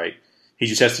thing right. He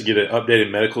just has to get an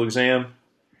updated medical exam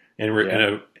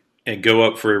and go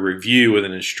up for a review with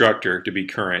an instructor to be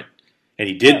current. And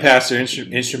he did pass the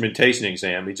instrumentation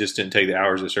exam. He just didn't take the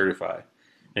hours to certify.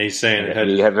 And he's saying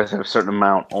you have to have a certain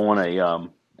amount on a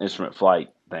instrument flight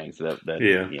thing. So that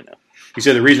He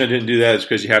said the reason I didn't do that is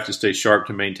because you have to stay sharp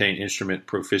to maintain instrument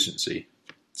proficiency.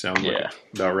 Sounds like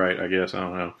about right, I guess. I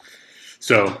don't know.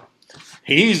 So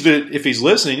he needs to, if he's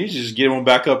listening, he needs to just get him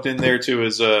back up in there to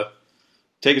his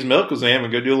take his medical exam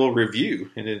and go do a little review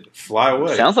and then fly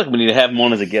away. Sounds like we need to have him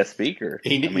on as a guest speaker.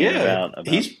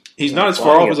 He's not as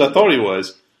far off as I thought he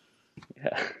was.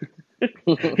 Yeah.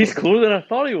 He's cooler than I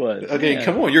thought he was. Okay,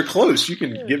 come on, you're close. You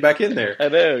can get back in there. I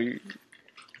know.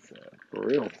 For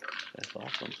real. That's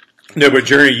awesome. No, but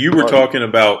Jerry, you were talking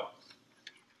about,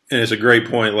 and it's a great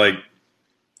point, like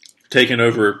taking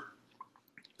over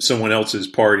someone else's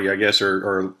party, I guess,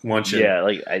 or luncheon. Yeah,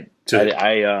 like and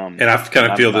I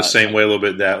kind of feel the same way a little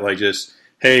bit. That like just,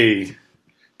 hey,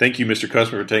 thank you, Mr.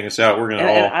 Customer, for taking us out. We're gonna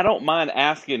and I don't mind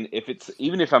asking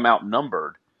even if I'm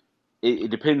outnumbered.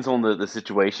 It depends on the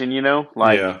situation,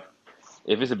 Like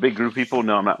if it's a big group of people,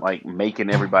 no, I'm not like making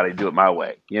everybody do it my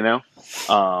way,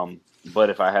 But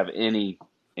if I have any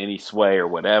sway or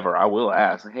whatever, I will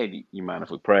ask, hey, do you mind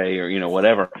if we pray or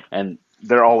whatever? And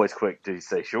they're always quick to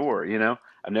say sure,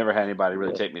 I've never had anybody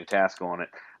really take me to task on it.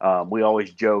 We always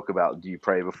joke about, do you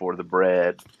pray before the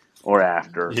bread or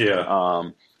after? Yeah.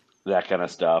 That kind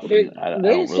of stuff. There's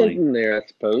something there, I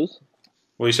suppose.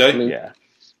 What do you say? Yeah.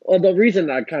 Well, the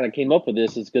reason I kind of came up with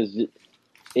this is because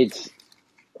it's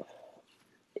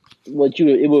what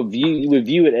you would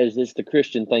view it as just the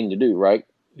Christian thing to do, right?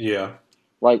 Yeah.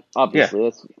 Like obviously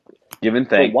that's giving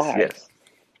thanks. Why? Yes.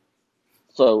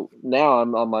 So now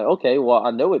I'm like, okay, well,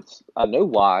 I know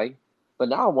why, but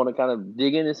now I want to kind of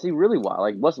dig in and see really why.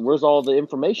 Like, where's all the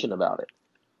information about it?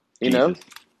 You know, Jesus.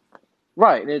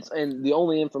 right? And the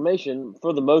only information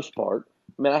for the most part.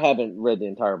 I mean, I haven't read the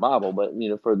entire Bible, but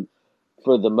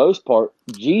for the most part,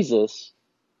 Jesus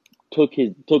took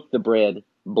the bread,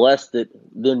 blessed it,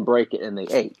 then break it, and they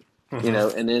ate.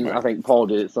 And then Right. I think Paul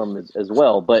did it some as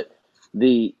well. But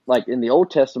like in the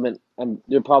Old Testament,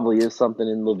 there probably is something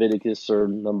in Leviticus or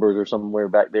Numbers or somewhere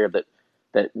back there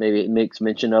that maybe it makes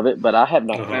mention of it, but I have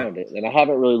not found it, and I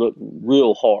haven't really looked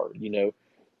real hard,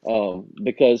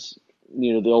 because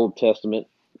the Old Testament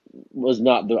was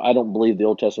not the. I don't believe the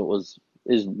Old Testament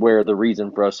is where the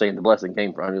reason for us saying the blessing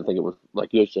came from. I don't think it was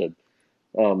like you said,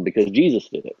 because Jesus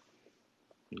did it.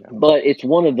 Yeah. But it's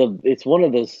one of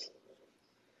those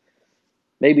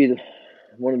maybe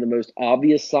one of the most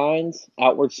obvious signs,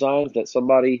 outward signs that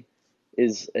somebody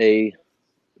is a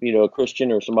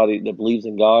Christian or somebody that believes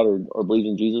in God or believes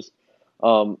in Jesus.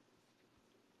 Um,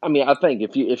 I mean, I think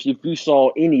if you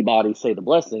saw anybody say the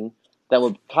blessing, that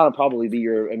would kind of probably be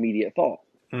your immediate thought.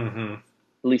 Mm-hmm.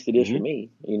 At least it is for Mm-hmm. me.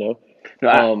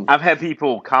 No, I've had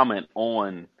people comment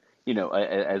on,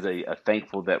 as a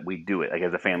thankful that we do it, like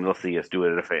as a family. They'll see us do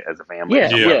it as a family or Yeah,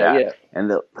 something like Yeah. yeah, that, yeah. and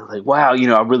they're like, "Wow, it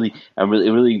really,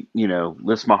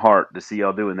 lifts my heart to see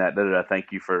y'all doing that. Da,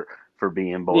 thank you for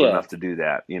being bold Yeah, enough to do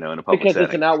that, in a public because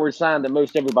it's an setting." outward sign that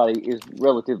most everybody is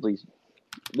relatively.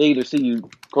 They either see you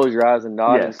close your eyes and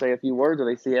nod and Yes, say a few words, or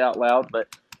they see it out loud. But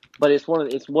it's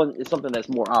something that's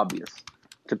more obvious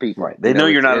to people. right. They know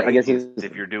you're not an I guess atheist it's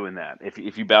if you're doing that.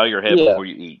 If you bow your head yeah, before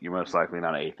you eat, you're most likely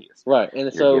not an atheist. right. And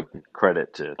You're so giving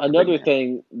credit to the big another man.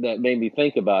 thing that made me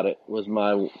think about it was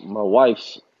my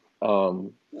wife's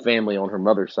family on her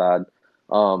mother's side.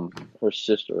 Her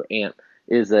sister aunt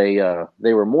is they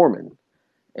were Mormon,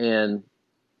 and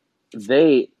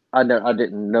I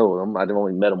didn't know them. I'd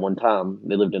only met them one time.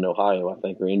 They lived in Ohio, I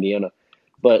think, or Indiana,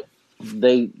 but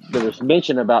there was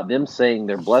mention about them saying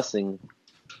their blessing,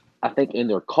 I think, in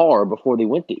their car before they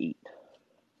went to eat.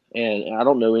 And I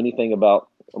don't know anything about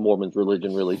a Mormon's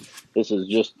religion really. This is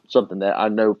just something that I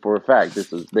know for a fact.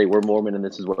 They were Mormon and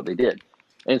this is what they did.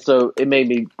 And so it made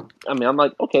me. I mean, I'm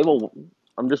like, okay, well,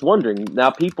 I'm just wondering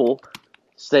now. People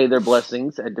say their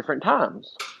blessings at different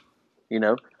times. You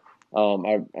know,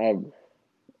 I've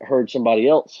heard somebody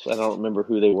else. I don't remember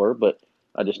who they were, but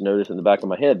I just noticed in the back of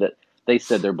my head that they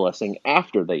said their blessing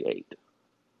after they ate.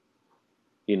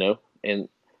 And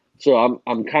so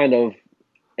I'm kind of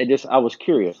I was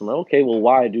curious. I'm like, okay, well,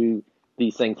 why do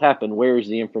these things happen? Where is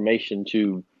the information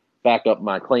to back up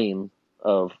my claim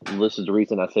of this is the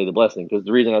reason I say the blessing? Because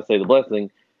the reason I say the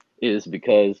blessing is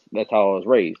because that's how I was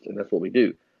raised and that's what we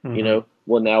do. Mm-hmm.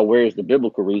 Well, now where's the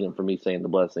biblical reason for me saying the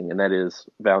blessing? And that is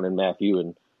found in Matthew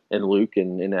and Luke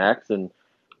and in Acts and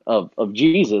of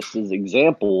Jesus'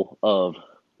 example of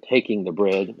taking the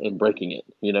bread and breaking it.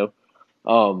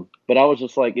 But I was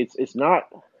just like, it's not.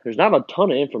 There's not a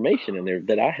ton of information in there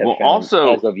that I have Well, found as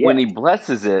also of when he yet.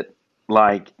 blesses it,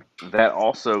 like that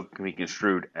also can be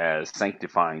construed as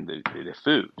sanctifying the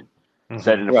food, Mm-hmm.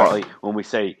 setting apart. Right, Like when we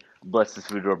say bless this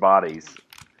food to our bodies,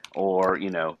 or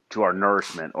to our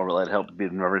nourishment, or let it help be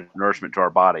nourishment to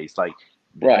our bodies, like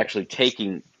right. actually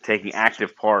taking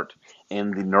active part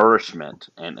in the nourishment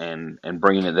and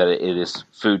bringing it that it is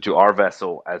food to our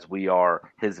vessel as we are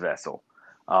His vessel.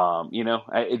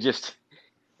 It just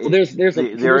Well,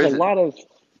 it, there there's a is lot of.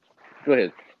 Go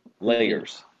ahead. Continue.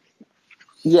 layers.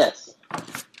 Yes.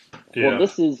 Well, Yeah.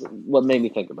 this is what made me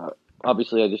think about it.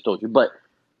 Obviously, I just told you, but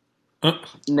Uh,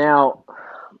 now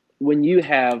when you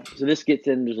have this gets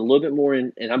in. There's a little bit more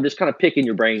in, and I'm just kind of picking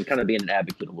your brain, kind of being an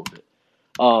advocate a little bit.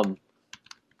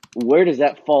 Where does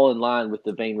that fall in line with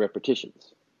the vain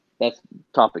repetitions? That's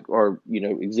topic or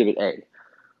exhibit A.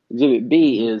 Exhibit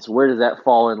B Mm-hmm. is where does that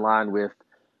fall in line with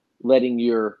letting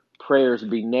your prayers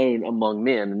be known among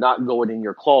men, not going in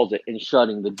your closet and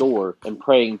shutting the door and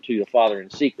praying to your Father in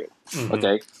secret? mm-hmm.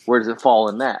 Okay, where does it fall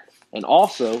in that? And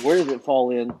also, where does it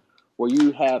fall in where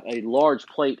you have a large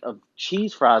plate of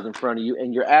cheese fries in front of you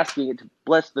and you're asking it to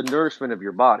bless the nourishment of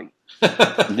your body?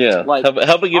 Yeah, Like,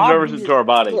 helping give nourishment to obvious, our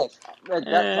body. yes,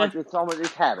 that's like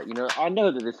it's habit. I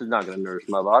know that this is not going to nourish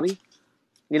my body.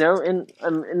 And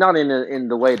not in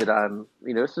the way that I'm.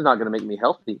 This is not going to make me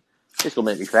healthy. It's going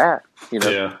to make me fat.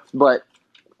 Yeah. But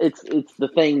it's the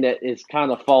thing that is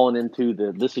kind of fallen into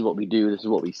the this is what we do, this is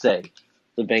what we say,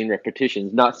 the vain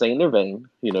repetitions. Not saying they're vain,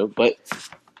 but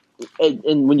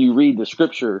and when you read the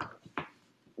scripture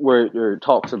where it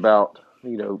talks about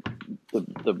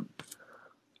the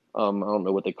I don't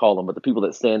know what they call them, but the people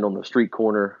that stand on the street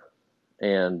corner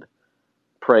and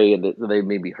pray and that they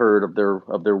may be heard of their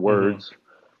Mm-hmm. words.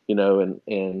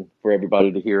 and for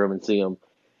everybody to hear them and see them.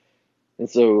 And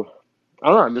so, I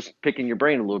don't know, I'm just picking your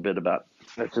brain a little bit about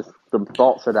that's just some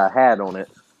thoughts that I had on it.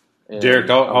 And Derek,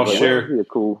 I'll share. That'd be a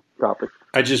cool topic.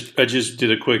 I just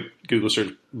did a quick Google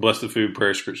search, bless the food,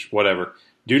 prayer scripture, whatever.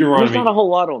 Deuteronomy. There's not a whole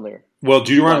lot on there. Well,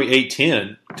 Deuteronomy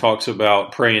 8:10 talks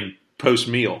about praying post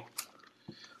meal.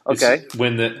 Okay. It's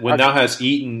when thou hast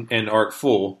eaten and art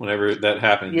full, whenever that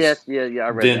happens. Yes, I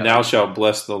read then that. Thou shalt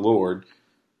bless the Lord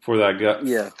for thy God,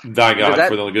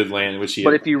 for the good land which He.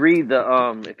 But if you read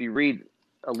a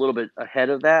little bit ahead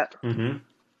of that,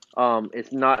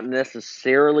 it's not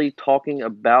necessarily talking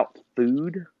about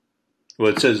food.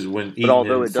 Well, it says when eaten but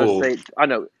although and it full. does say, I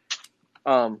know,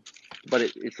 but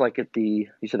it's like at you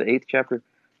said the 8th chapter.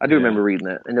 I do remember reading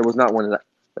that, and there was not one that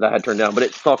I had turned down. But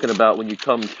it's talking about when you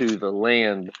come to the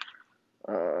land.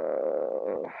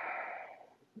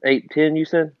 8:10, you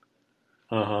said.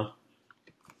 I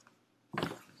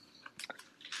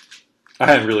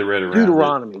hadn't really read around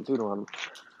Deuteronomy.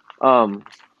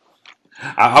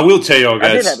 I will tell y'all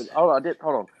guys. I did have it. Oh, I did.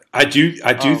 Hold on. I do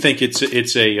think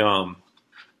it's a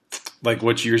like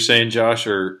what you're saying, Josh,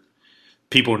 or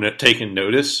people taking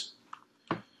notice.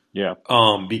 Yeah.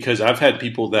 Because I've had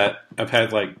people that I've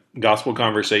had like gospel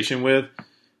conversation with,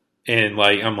 and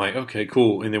like I'm like, okay,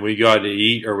 cool, and then we go out to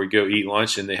eat or we go eat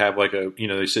lunch, and they have like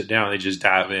they sit down, and they just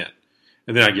dive in,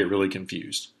 and then I get really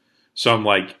confused. So I'm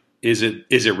like, is it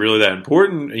really that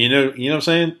important? You know what I'm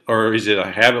saying, or is it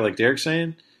a habit like Derek's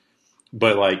saying?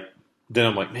 But like. Then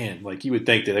I'm like, man, like you would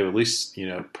think that they would at least,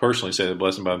 personally say the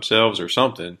blessing by themselves or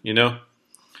something,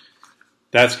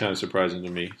 That's kind of surprising to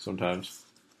me sometimes.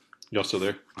 Y'all still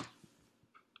there?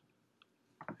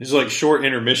 These are like short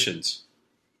intermissions.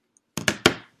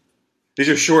 These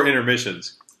are short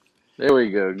intermissions. There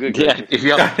we go. Good. Yeah. If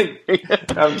y'all, I'm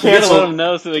can't let them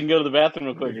know so they can go to the bathroom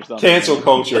real quick or something. Cancel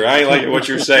culture. I ain't liking what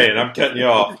you're saying. I'm cutting you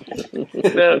off.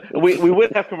 No, we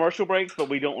would have commercial breaks, but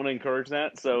we don't want to encourage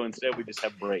that. So instead, we just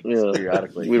have breaks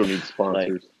periodically. We don't need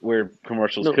sponsors. Like where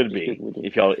commercials could be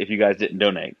if you guys didn't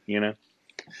donate.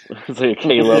 It's like a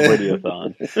K-Love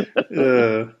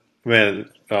Radiothon. Man.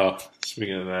 Oh,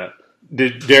 speaking of that,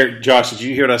 Josh, did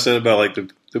you hear what I said about like the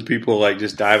people like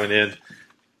just diving in?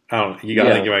 I don't know. I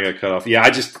think you might got cut off. Yeah, I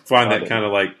just find that kind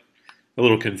of like a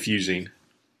little confusing.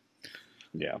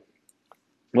 Yeah.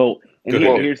 Well, and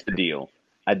here's the deal.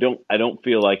 I don't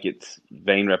feel like it's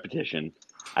vain repetition.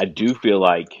 I do feel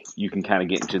like you can kind of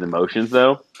get into the motions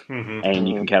though, and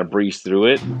you can kind of breeze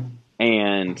through it.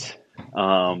 And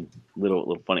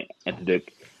little funny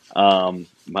anecdote.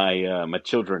 My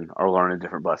children are learning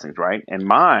different blessings, right? And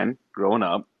mine, growing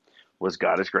up, was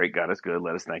God is great, God is good,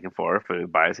 let us thank Him for our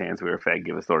food. By His hands we are fed,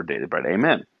 give us Lord daily bread.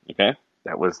 Amen. Okay?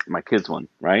 That was my kids' one,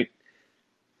 right?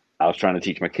 I was trying to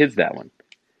teach my kids that one.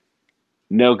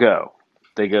 No go.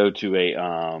 They go to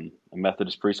a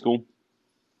Methodist preschool,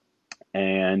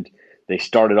 and they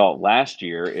started out last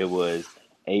year. It was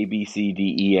A, B, C,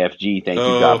 D, E, F, G, thank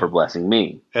you, God, for blessing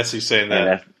me. Essie's saying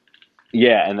that.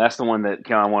 And that's the one that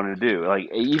kind of wanted to do.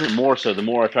 Like, even more so, the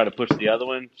more I tried to push the other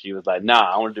one, she was like,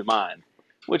 nah, I want to do mine.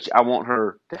 Which I want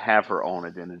her to have her own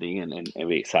identity and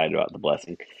be excited about the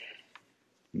blessing.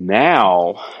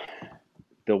 Now,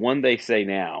 the one they say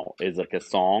now is like a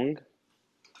song.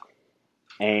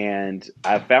 And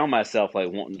I found myself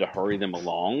like wanting to hurry them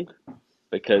along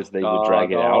because they would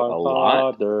drag it out a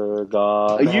lot.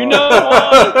 God, you know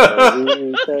what? No.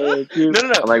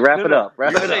 I'm like, wrap it up.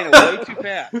 You're saying it way too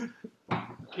fast.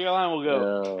 Caroline will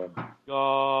go,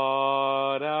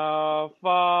 God our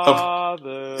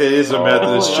Father. It is a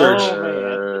Methodist church.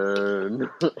 Oh,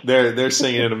 they're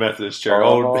singing in a Methodist church.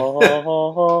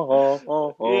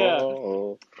 Yeah.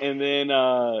 And then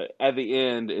at the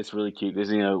end, it's really cute.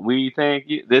 Because, we thank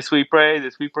you. This we pray.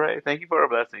 Thank you for our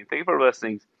blessings. Thank you for our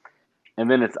blessings.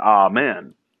 And then it's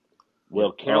Amen.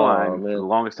 Well, Caroline, for the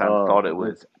longest time, thought it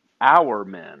was our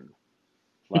men.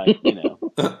 Like,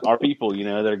 our people,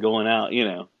 that are going out,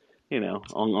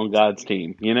 on God's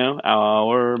team,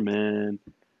 our men.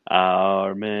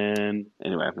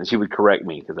 Anyway, and she would correct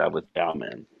me because I was our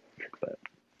men. But at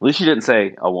least she didn't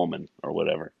say a woman or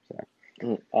whatever. So.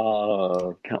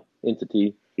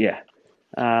 Entity. Yeah.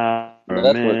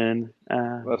 Men.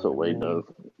 That's what Wade does.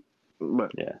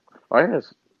 But, yeah. I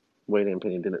guess Wade and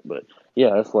Penny did it, but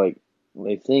yeah, it's like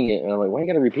they sing it, and I'm like, why you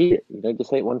gotta repeat it? Just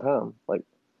say it one time. Like,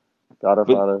 God our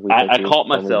Father. I caught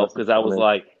myself because I was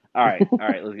like, all right,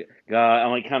 let's get God.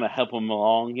 I'm like kind of helping them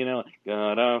along,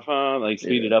 God our Father, like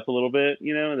speed it up a little bit,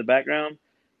 in the background.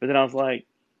 But then I was like,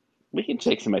 we can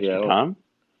take some extra time.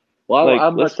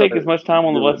 Well, let's take as much time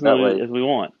on the lesson as we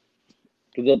want.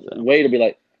 Because the way to be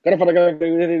like, God our Father, God,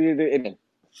 Amen. And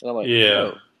I'm like,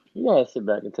 you gotta sit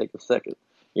back and take a second.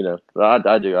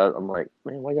 I do. I'm like,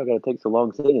 man, why y'all gotta take so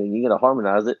long singing? You gotta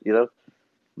harmonize it,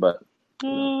 But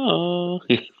I'm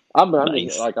just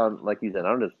Nice. like you said,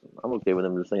 I'm okay with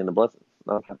them just saying the blessings.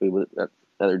 I'm happy with that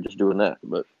they're just doing that.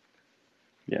 But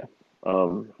Yeah.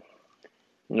 what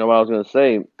I was gonna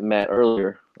say, Matt,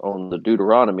 earlier on the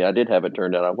Deuteronomy, I did have it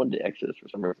turned out. I wanted to Exodus for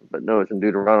some reason, but no, it's in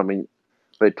Deuteronomy.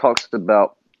 But it talks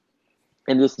about,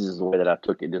 and this is the way that I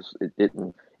took it.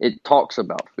 It talks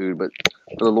about food, but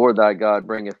the Lord thy God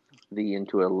bringeth thee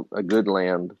into a good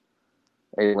land,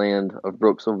 a land of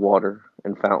brooks of water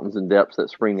and fountains and depths that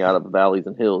spring out of the valleys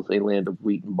and hills, a land of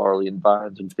wheat and barley and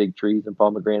vines and fig trees and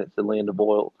pomegranates, a land of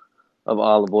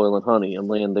olive oil and honey, a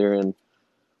land therein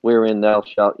wherein thou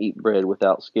shalt eat bread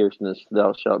without scarceness,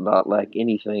 thou shalt not lack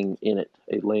anything in it,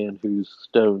 a land whose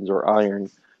stones are iron,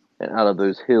 and out of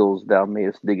those hills thou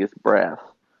mayest diggest brass.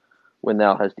 When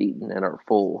thou hast eaten and art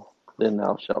full, then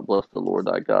thou shalt bless the Lord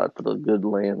thy God for the good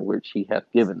land which he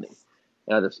hath given thee.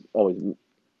 And I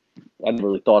never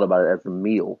really thought about it as a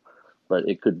meal, but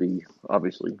it could be,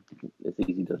 obviously, it's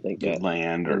easy to think Good that.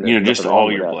 land, or And there's just nothing wrong all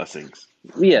with your that. blessings.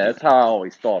 Yeah, that's how I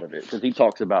always thought of it, because he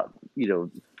talks about,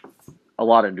 a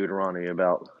lot in Deuteronomy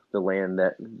about the land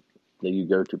that you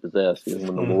go to possess,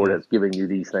 when the Lord has given you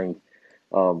these things.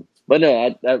 But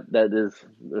no, that is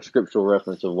a scriptural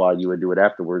reference of why you would do it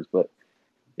afterwards. But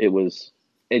it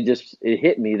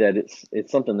hit me that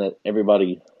it's something that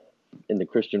everybody in the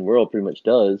Christian world pretty much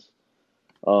does,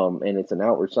 and it's an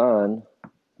outward sign.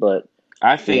 But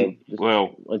I think,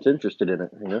 it's interested in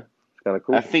it. It's kind of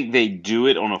cool. I think they do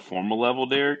it on a formal level,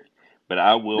 Derek. But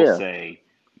I will say,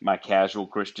 my casual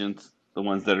Christians, the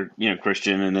ones that are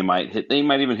Christian, and they might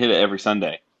even hit it every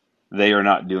Sunday. They are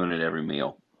not doing it every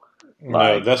meal.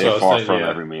 No, that's they're what I was far thinking. from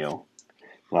every meal.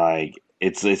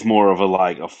 It's more of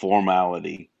a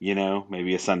formality,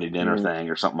 maybe a Sunday dinner thing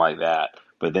or something like that.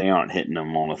 But they aren't hitting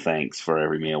them on a thanks for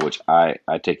every meal, which I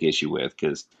take issue with,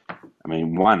 because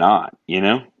why not?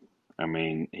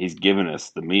 He's given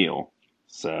us the meal,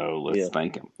 so let's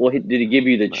thank him. Well, did he give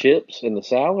you the chips and the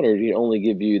salad, or did he only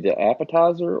give you the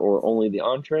appetizer, or only the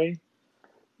entree,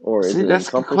 or is See, it that's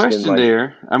a good encompassed in question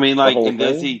there. the whole And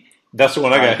does thing? he? That's the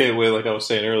one I got hit with, like I was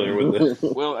saying earlier with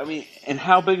the. Well, and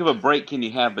how big of a break can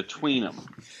you have between them?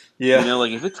 Yeah.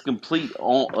 If it's a complete,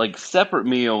 separate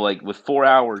meal, with 4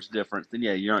 hours difference, then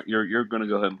yeah, you're gonna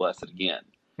go ahead and bless it again.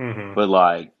 Mm-hmm. But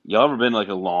y'all ever been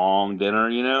a long dinner,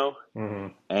 Mm-hmm.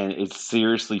 and it's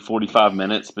seriously 45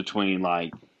 minutes between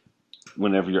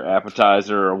whenever your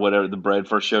appetizer or whatever the bread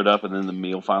first showed up and then the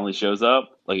meal finally shows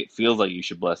up, it feels like you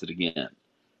should bless it again.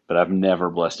 But I've never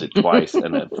blessed it twice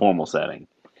in a formal setting.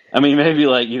 Maybe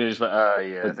just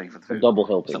yeah, thanks for the A food, double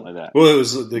helping. something like that. Well, it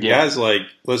was the guys I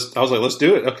was like, let's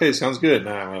do it. Okay, sounds good.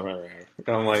 Nah.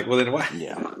 I'm like, well then why?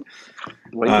 Yeah.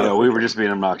 Well, we were just being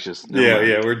obnoxious.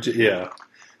 Yeah.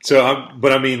 So,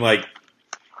 but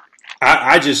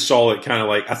I just saw it kind of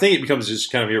I think it becomes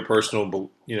just kind of your personal,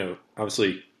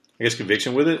 obviously, I guess,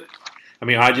 conviction with it.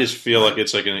 I just feel like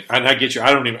it's I get you.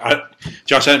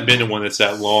 Josh, I haven't been to one that's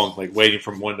that long, waiting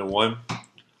from one to one.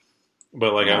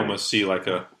 But I almost see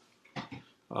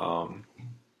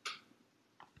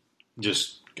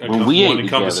just when we ate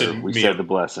together, we said the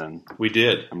blessing. We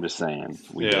did. I'm just saying,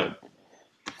 we did.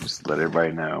 Just let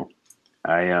everybody know.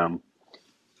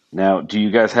 Now, do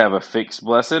you guys have a fixed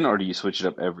blessing, or do you switch it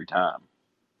up every time?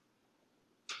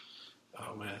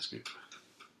 Oh man, that's good.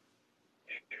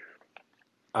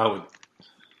 I would.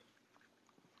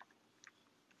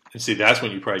 And see, that's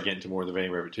when you probably get into more of the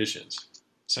vain repetitions.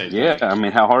 Same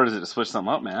thing. How hard is it to switch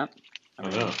something up, man? I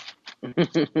don't know.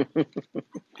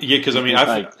 Yeah, because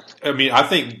I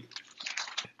think.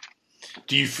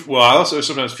 Do you? Well, I also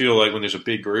sometimes feel like when there's a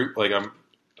big group, I feel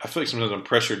like sometimes I'm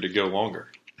pressured to go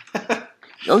longer.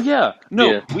 Oh yeah,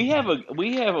 no, we have a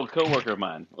coworker of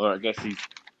mine, or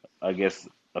I guess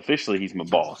officially he's my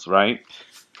boss, right?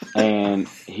 And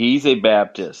he's a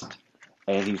Baptist,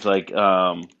 and he's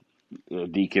a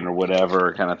deacon or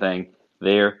whatever kind of thing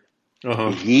there.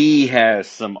 Uh-huh. He has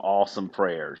some awesome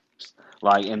prayers.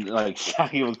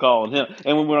 Shaggy was calling him.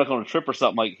 And when we're on a trip or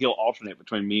something, he'll alternate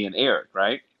between me and Eric,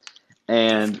 right?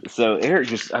 And so Eric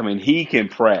he can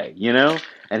pray,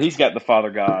 and he's got the Father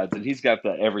Gods and he's got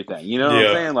the everything, what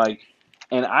I'm saying?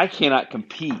 And I cannot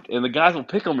compete. And the guys will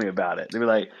pick on me about it. They'll be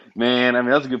like, man,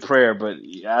 that's a good prayer, but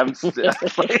I'm still,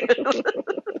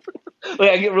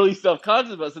 I get really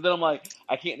self-conscious about it. So then I'm like,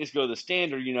 I can't just go to the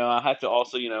standard, I have to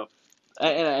also,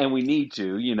 and we need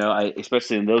to,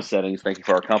 especially in those settings. Thank you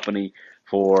for our company,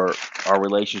 for our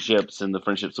relationships and the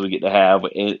friendships that we get to have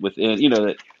within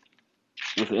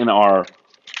our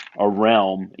a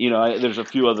realm. There's a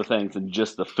few other things than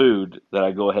just the food that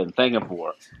I go ahead and thank him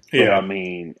for. But Yeah.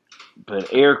 But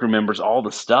Eric remembers all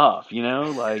the stuff,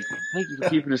 like thank you for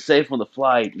keeping us safe on the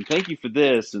flight, and thank you for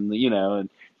this, and and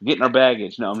getting our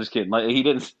baggage. No, I'm just kidding. Like he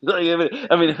didn't. Like,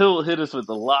 he'll hit us with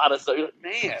a lot of stuff. You're like,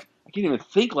 man, I can't even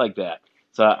think like that.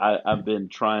 So I've been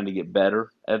trying to get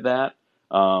better at that,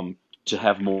 to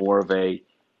have more of a,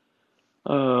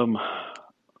 um,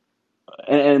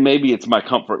 and maybe it's my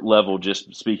comfort level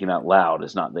just speaking out loud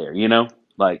is not there.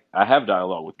 Like I have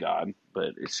dialogue with God,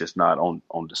 but it's just not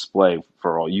on display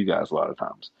for all you guys a lot of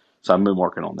times. So I've been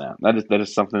working on that. That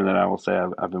is something that I will say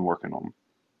I've been working on,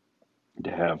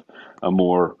 to have a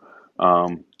more,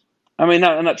 I'm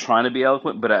not trying to be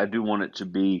eloquent, but I do want it to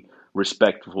be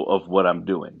respectful of what I'm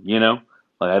doing.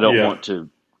 Like I don't Yeah. want to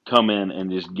come in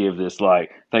and just give this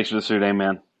like, thanks for the food,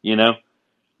 amen.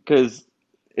 Because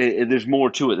there's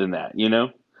more to it than that.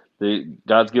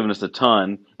 God's given us a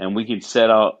ton, and we can set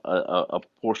out a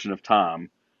portion of time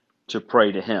to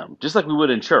pray to Him, just like we would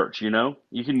in church.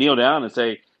 You can kneel down and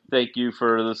say, "Thank you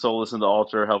for the soul that's in the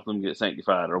altar. Help them get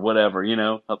sanctified, or whatever.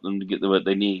 Help them to get what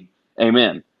they need.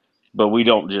 Amen." But we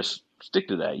don't just stick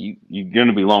to that. You're going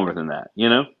to be longer than that.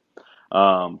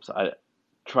 So I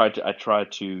try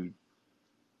to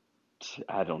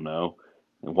I don't know,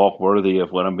 walk worthy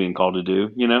of what I'm being called to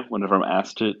do. Whenever I'm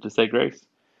asked to say grace.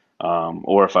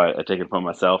 Or if I take it upon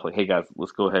myself, like, hey guys,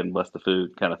 let's go ahead and bless the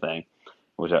food, kind of thing,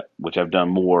 which I've done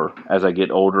more as I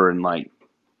get older and like,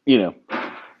 you know,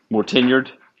 more tenured.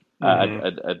 Mm-hmm.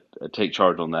 I take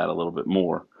charge on that a little bit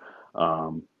more.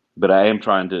 But I am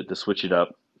trying to switch it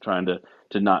up, trying to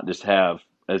not just have,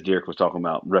 as Derek was talking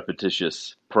about,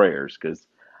 repetitious prayers, because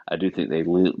I do think they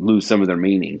lose some of their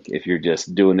meaning if you're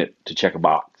just doing it to check a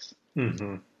box.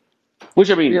 Mm-hmm. Which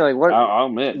Yeah, like what? I'll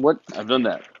admit, What? I've done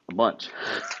that a bunch.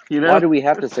 Why do we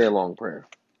have to say a long prayer?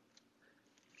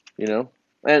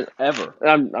 And Ever.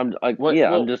 I'm like, What?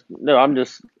 yeah, Well, I'm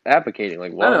just advocating.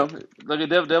 Like, I why? know, like a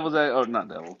devil's not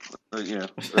devil,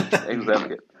 angel's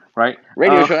advocate, right?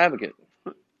 Radio show advocate.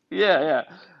 Yeah, yeah.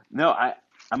 No,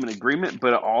 I'm in agreement,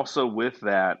 but also with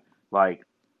that, like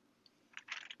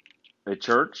at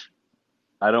church,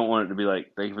 I don't want it to be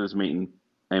like, thank you for this meeting,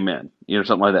 amen,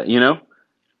 something like that.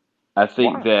 I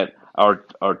think Why? that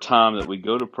our time that we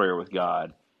go to prayer with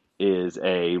God is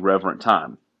a reverent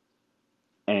time,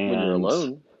 When you're and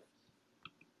alone.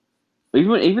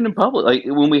 even in public, like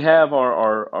when we have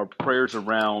our prayers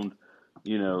around,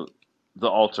 the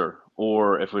altar,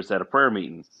 or if it's at a prayer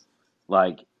meeting,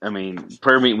 like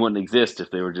prayer meeting wouldn't exist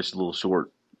if they were just little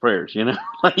short prayers,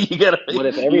 like you gotta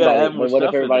have more What if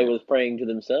stuff in everybody there. was praying to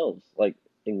themselves, like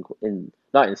in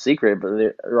not in secret, but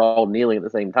they're all kneeling at the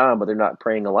same time, but they're not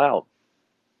praying aloud.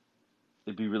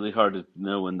 It'd be really hard to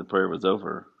know when the prayer was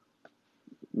over.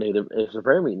 It's a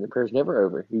prayer meeting. The prayer's never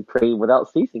over. You pray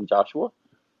without ceasing, Joshua.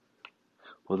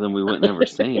 Well, then we wouldn't ever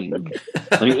sing.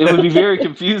 Like it would be very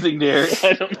confusing, Derek.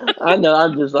 I don't know. I know.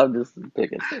 I'm just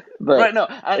picking, but Right? No,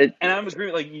 it. and I'm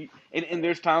agreeing. Like, and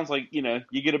there's times like you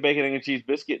get a bacon egg and cheese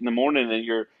biscuit in the morning, and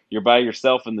you're by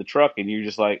yourself in the truck, and you're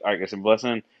just like, all right, guys, some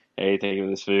blessing. Hey, thank you for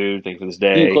this food. Thank you for this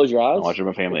Do you day. close your I'm eyes watching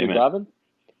my if family. you're Amen. driving?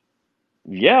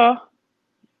 Yeah.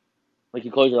 Like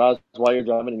you close your eyes while you're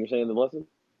driving and you're saying the blessing?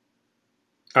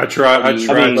 I try. I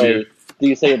try to. Do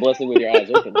you say a blessing with your eyes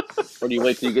open, or do you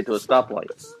wait till you get to a stoplight?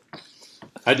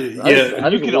 I do. I just Yeah. I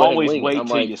You just can go ahead and always wing it. wait I'm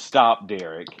till like, you stop,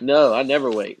 Derek. no, I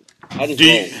never wait. I just Do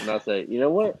you? roll and I say, you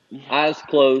know what? Eyes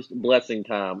closed, blessing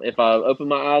time. If I open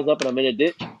my eyes up and I'm in a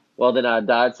ditch, well then I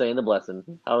died saying the blessing.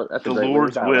 That's a The great way to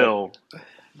Lord's die, right? will.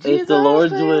 It's Jesus, the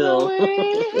Lord's please, the will.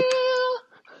 will.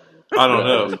 I don't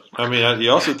know. No,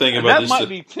 You also think about That this. might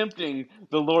be tempting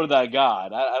the Lord thy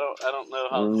God. I don't know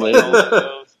how quite all maybe, that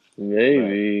goes,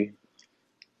 but maybe.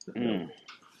 mm,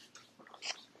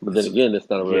 But then again, it's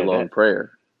not a really yeah, long that.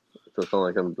 prayer. So it's not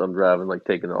like I'm driving, like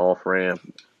taking the off ramp,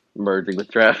 merging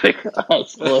with traffic,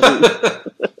 eyes closed.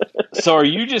 So are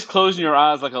you just closing your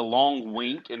eyes like a long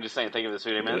wink and just saying, "Thank you for this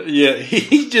food, amen"? Yeah,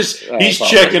 he's That's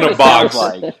Probably. checking what a it sounds box.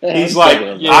 like. He's I'm like, checking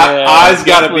a box. Yeah, eyes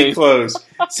got to be definitely. closed.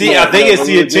 See, I No, think no, it's but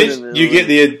the attention. You get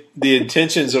legitimately. the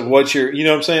intentions of what you're. You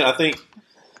know what I'm saying? I think.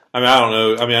 I don't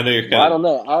know. I know you're Well, I kind of. don't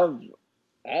know.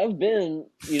 I've been,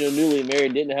 newly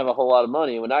married, didn't have a whole lot of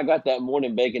money. When I got that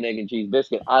morning bacon, egg, and cheese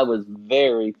biscuit, I was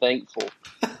very thankful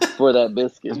for that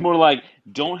biscuit. It's more like,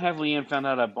 don't have Leanne found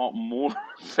out I bought more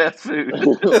fast food.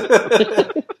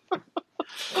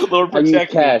 Lord, I use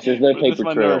protect me cash. There's no for this paper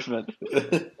my trail. nourishment.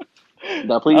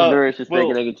 Now, please nourish this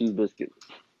bacon, Well, egg, and cheese biscuit.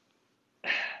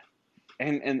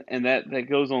 and that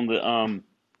goes on the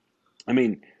I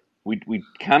mean, we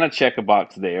kind of check a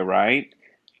box there, right?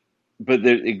 but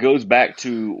it goes back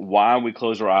to why we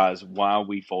close our eyes, why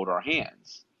we fold our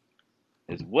hands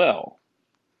as well,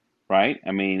 right?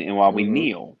 I mean, and why we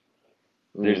kneel.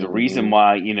 There's a reason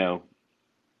why,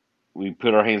 we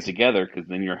put our hands together, because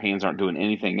then your hands aren't doing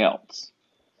anything else.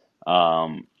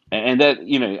 And that,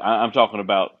 I'm talking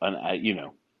about, I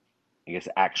guess,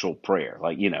 actual prayer.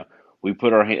 Like, we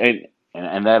put our hand,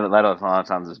 and that a lot of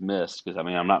times is missed, because, I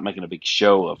mean, I'm not making a big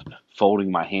show of folding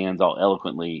my hands all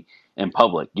eloquently in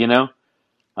public,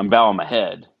 I'm bowing my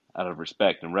head out of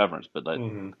respect and reverence, but I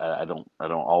don't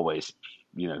always,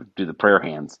 do the prayer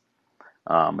hands.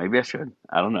 Maybe I should.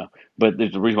 I don't know. But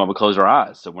there's a reason why we close our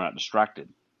eyes, so we're not distracted.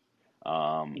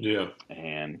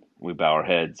 And we bow our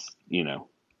heads,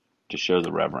 to show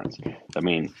the reverence. I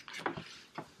mean,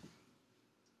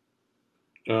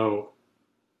 we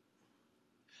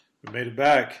made it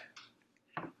back.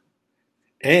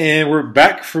 And we're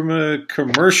back from a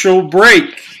commercial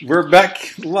break. We're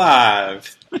back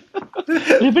live.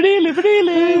 Liberty, liberty,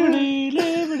 liberty,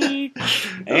 liberty.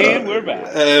 And we're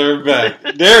back. We're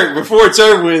back. Derek, before it's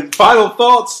over with, final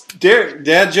thoughts. Derek,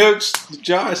 dad jokes.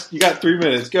 Josh, you got 3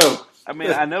 minutes. Go. I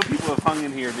mean, I know people have hung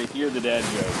in here to hear the dad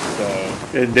jokes, so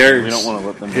and Derek, we don't want to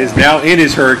let them down. Is now in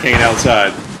his hurricane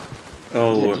outside.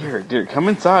 Oh, Lord. Derek, come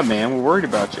inside, man. We're worried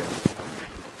about you.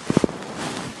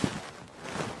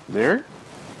 Derek?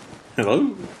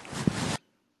 Hello?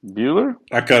 Bueller?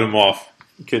 I cut him off.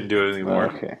 Couldn't do it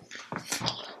anymore. Okay.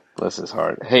 Bless his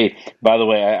heart. Hey, by the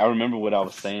way, I remember what I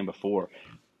was saying before.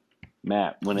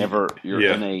 Matt, whenever you're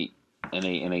in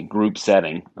a group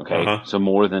setting, okay, so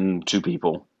more than 2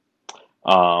 people,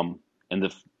 and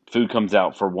the food comes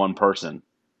out for one person,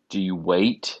 do you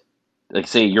wait? Like,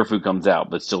 say your food comes out,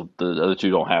 but still the other 2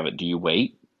 don't have it. Do you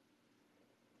wait?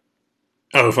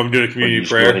 Oh, if I'm doing a community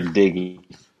prayer? Go ahead and dig in?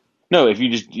 No, if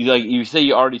you say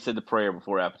you already said the prayer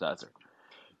before appetizer,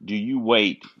 do you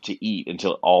wait to eat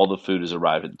until all the food has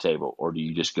arrived at the table, or do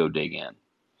you just go dig in?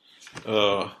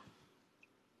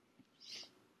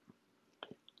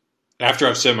 After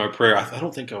I've said my prayer, I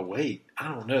don't think I'll wait. I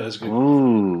don't know. That's good.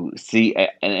 Ooh, see,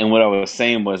 and what I was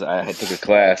saying was I had took a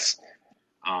class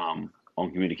on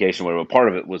communication. Whatever. Part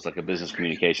of it was like a business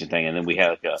communication thing, and then we had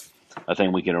like a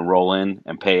thing we can enroll in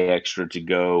and pay extra to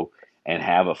go and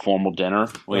have a formal dinner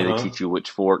where they teach you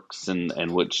which forks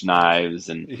and which knives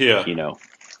and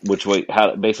which way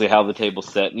how the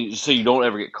table's set, so you don't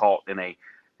ever get caught in a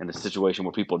situation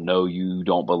where people know you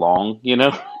don't belong,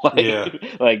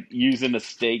 like using a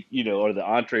steak, or the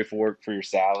entree fork for your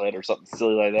salad or something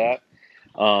silly like that,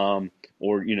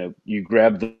 or you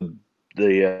grab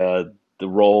the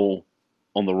roll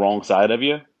on the wrong side of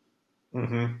you.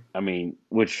 I mean,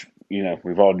 which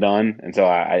we've all done, and so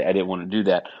I didn't want to do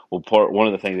that. Well, one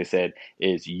of the things they said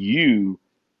is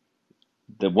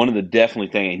one of the definitely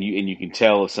thing, and you can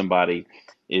tell if somebody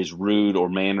is rude or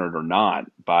mannered or not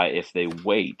by if they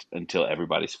wait until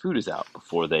everybody's food is out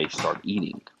before they start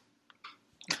eating.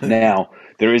 Now,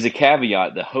 there is a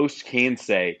caveat. The host can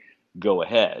say, go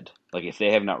ahead. Like if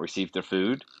they have not received their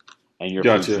food and your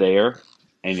food's there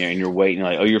and you're waiting,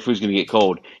 like, oh, your food's going to get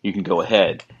cold, you can go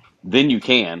ahead. Then you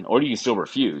can, or you can still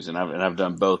refuse. And I've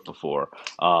done both before,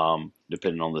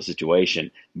 depending on the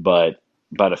situation. But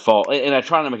by default, and I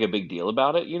try not to make a big deal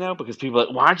about it, because people are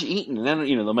like, why aren't you eating? And then,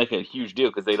 they'll make a huge deal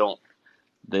because they don't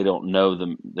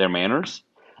know their manners.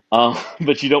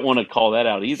 But you don't want to call that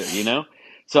out either,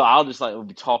 So I'll just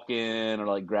be talking or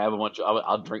like grab a bunch of,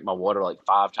 I'll drink my water like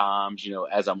 5 times,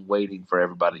 as I'm waiting for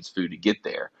everybody's food to get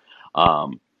there.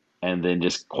 And then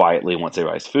just quietly, once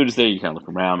everybody's food is there, you kind of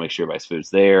look around, make sure everybody's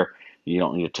food's there. You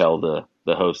don't need to tell the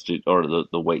host or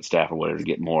the wait staff or whatever to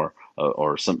get more,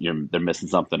 or they're missing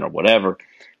something or whatever.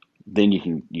 Then you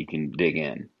can dig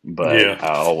in. But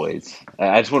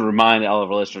I just want to remind all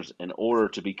of our listeners, in order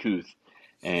to be couth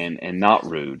and not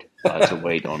rude, to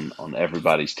wait on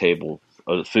everybody's table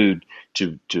or the food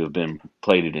to have been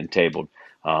plated and tabled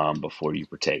before you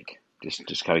partake.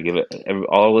 Just kind of give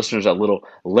all our listeners a little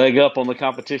leg up on the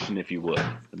competition, if you would.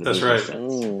 That's right.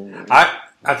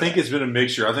 I think it's been a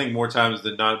mixture. I think more times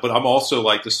than not. But I'm also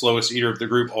like the slowest eater of the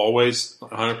group, always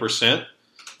 100%.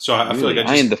 So I feel like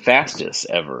I am the fastest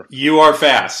ever. You are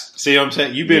fast. See what I'm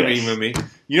saying? You've been eating with me.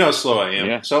 You know how slow I am.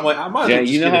 Yeah. So I'm like, I might. Yeah,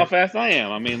 you know how fast I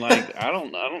am. I mean, like, I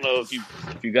don't know if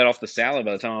you got off the salad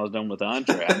by the time I was done with the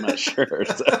entree. I'm not sure.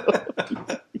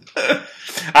 So.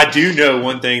 I do know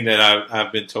one thing that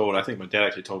I've been told. I think my dad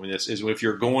actually told me this: is if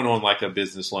you're going on like a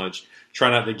business lunch,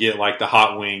 try not to get like the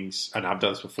hot wings. And I've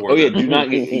done this before. Oh yeah, do not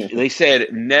get. They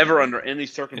said never under any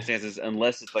circumstances,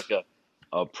 unless it's like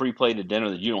a pre-plated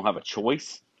dinner that you don't have a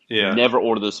choice. Yeah. Never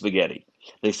order the spaghetti.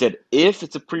 They said if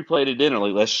it's a pre-plated dinner,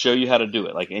 like let's show you how to do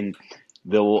it. Like, and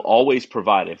they will always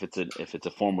provide, if it's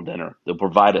a formal dinner, they'll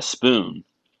provide a spoon,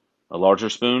 a larger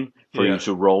spoon for you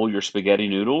to roll your spaghetti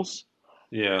noodles.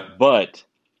 Yeah. But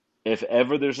if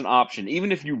ever there's an option,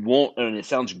 even if you won't, and it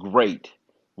sounds great,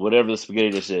 whatever the spaghetti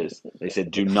dish is, they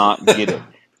said do not get it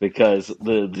because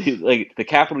the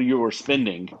capital you were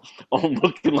spending on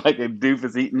looking like a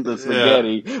doofus eating the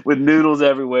spaghetti with noodles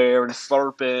everywhere and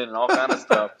slurping and all kind of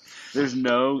stuff. There's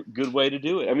no good way to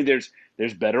do it. I mean, there's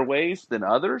better ways than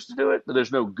others to do it, but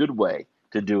there's no good way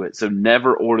to do it. So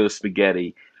never order the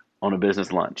spaghetti on a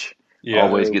business lunch. Yeah,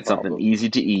 always get something easy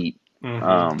to eat.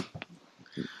 Mm-hmm.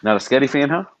 Not a spaghetti fan,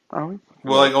 huh? Are we?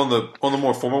 Well, like on the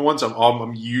more formal ones,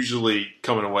 I'm usually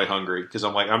coming away hungry because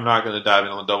I'm like, I'm not going to dive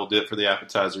in on the double dip for the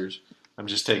appetizers. I'm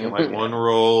just taking like one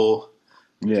roll,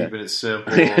 keeping it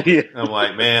simple. I'm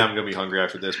like, man, I'm going to be hungry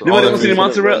after this. But no, I don't see any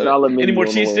mozzarella. Any more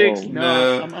cheese sticks?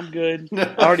 No, I'm good. No.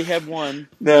 I already have one.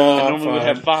 No, I normally would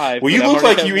have 5. Well, you look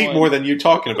like you eat more than you're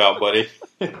talking about, buddy.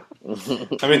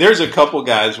 I mean, there's a couple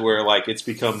guys where like it's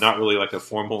become not really like a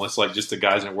formal. It's like just a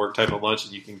guys at work type of lunch,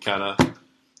 and you can kind of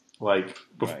like,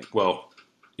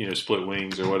 split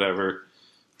wings or whatever,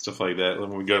 stuff like that. When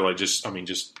we go to like just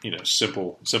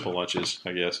simple lunches,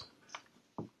 I guess.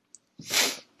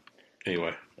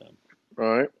 Anyway.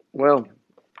 All right. Well,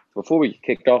 before we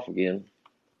kick off again,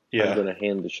 I'm going to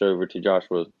hand the show over to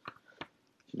Joshua to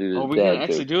do this. Are we going to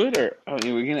actually do it, or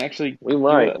we can actually? We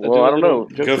might. Well, I don't know.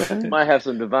 We might have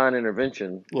some divine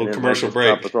intervention. A little commercial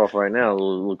break. Stop us off right now. A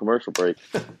little commercial break.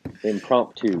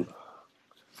 Impromptu.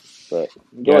 But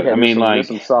go ahead. There's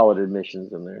some solid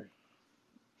admissions in there.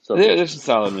 There's some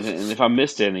solid admissions, and if I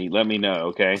missed any, let me know,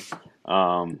 okay?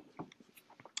 And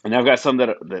I've got some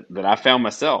that I found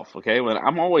myself, okay? Well,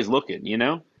 I'm always looking,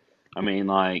 I mean,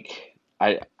 like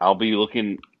I'll be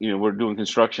looking, we're doing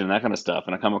construction and that kind of stuff,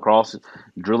 and I come across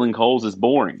drilling holes is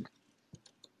boring.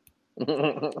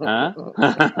 Huh?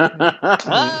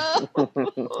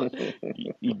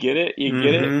 You get it? You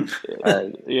get it?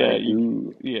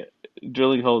 Yeah.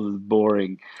 Drilling holes is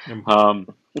boring. And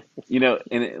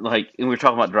we're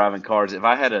talking about driving cars. If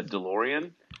I had a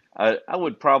DeLorean, I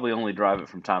would probably only drive it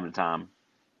from time to time.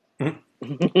 Yeah.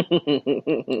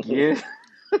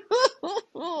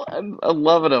 I'm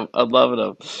loving them.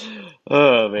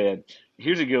 Oh, man.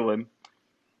 Here's a good one.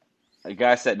 A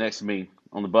guy sat next to me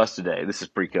on the bus today. This is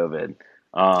pre-COVID.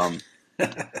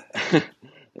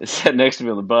 Sat next to me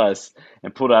on the bus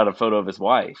and pulled out a photo of his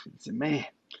wife. He said, man,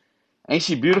 ain't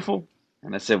she beautiful?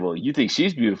 And I said, well, you think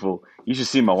she's beautiful? You should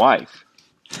see my wife.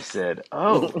 He said,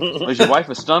 oh, is your wife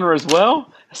a stunner as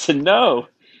well? I said, no,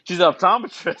 she's an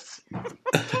optometrist.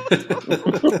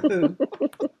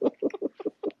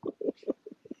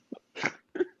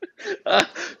 That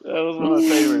was one of my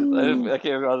favorites. I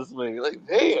can't remember this movie. Like,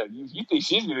 damn, you think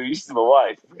she's beautiful? You see my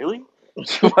wife. Really?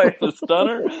 Is your wife a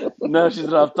stunner? No, she's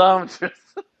an optometrist.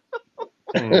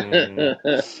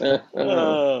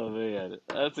 Oh, man.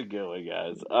 That's a good one,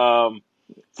 guys.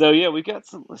 So yeah, we got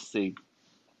some. Let's see.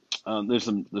 There's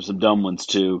some dumb ones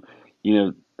too.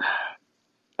 I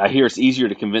hear it's easier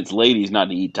to convince ladies not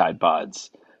to eat Tide Pods,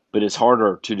 but it's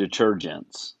harder to deter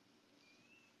gents.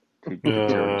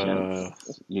 Yeah,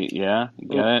 you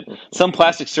got it. Some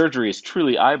plastic surgery is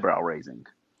truly eyebrow raising.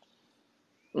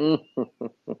 Bring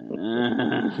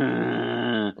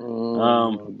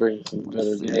some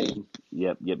better days.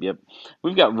 Yep.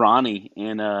 We've got Ronnie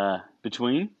in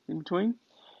between.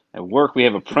 At work, we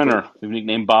have a printer we've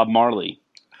nicknamed Bob Marley.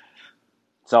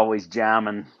 It's always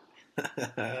jamming.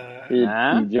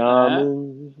 Jamming.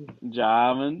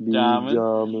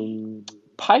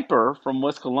 Piper from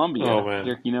West Columbia. Oh, man.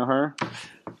 Derek, you know her?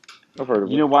 I've heard of her.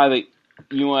 You know why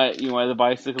the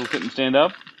bicycle couldn't stand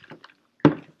up?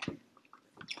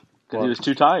 Because he was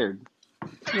too tired.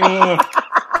 Man,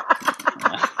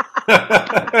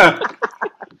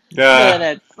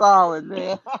 that's solid,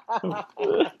 man.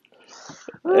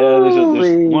 There's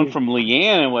one from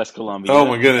Leanne in West Columbia. Oh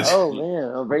my goodness! Oh man,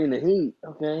 I'm bringing the heat.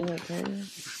 Okay.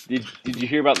 Did you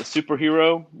hear about the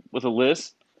superhero with a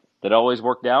list that always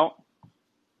worked out?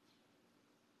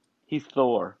 He's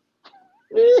Thor.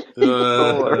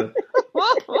 Thor.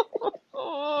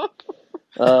 Oh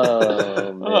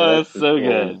man, that's so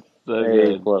good. So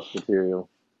good. Plus material.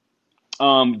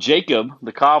 Jacob,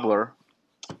 the cobbler,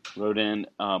 wrote in.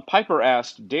 Piper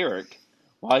asked Derek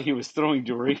why he was throwing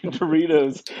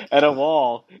Doritos at a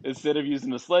wall instead of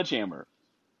using a sledgehammer.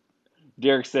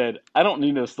 Derek said, I don't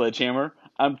need no sledgehammer.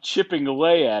 I'm chipping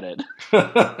away at it.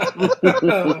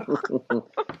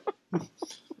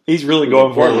 He's really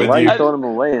going for it with you. Why are you throwing them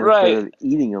away instead of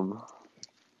eating them?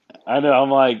 I know.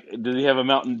 I'm like, did he not have a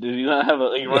Mountain Dew? He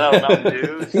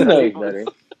knows better.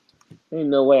 Ain't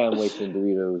no way I'm wasting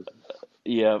Doritos.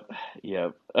 Yep.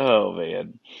 Oh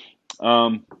man.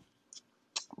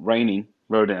 Raining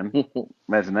wrote in.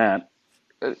 Imagine that.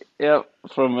 Yep.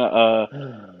 From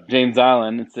James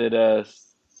Island. It said,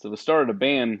 so they started a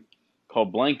band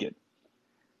called Blanket.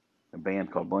 A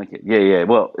band called Blanket. Yeah.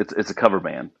 Well, it's a cover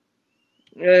band.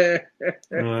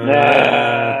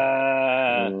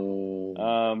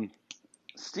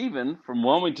 Stephen from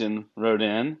Wilmington wrote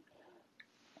in,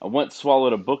 I once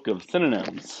swallowed a book of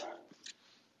synonyms.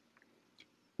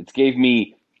 It gave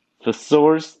me the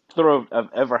sorest throat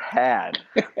I've ever had.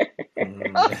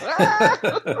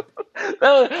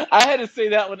 I had to say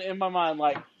that one in my mind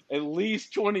like at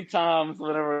least 20 times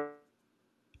whenever.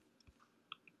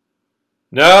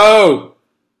 No.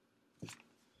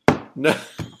 No.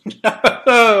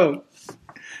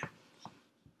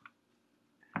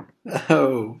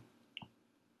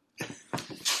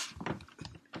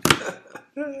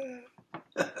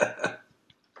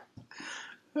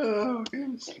 Oh,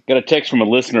 goodness. Got a text from a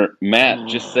listener, Matt,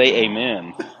 just say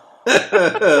amen.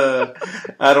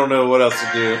 I don't know what else to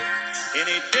do.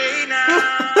 Any day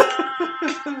now.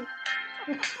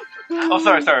 Oh,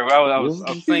 sorry. I was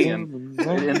singing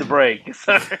in the break.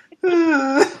 Sorry.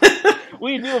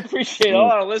 We do appreciate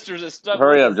all our listeners that stuck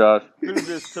Hurry with up, Josh. through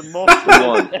this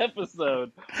tumultuous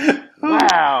episode.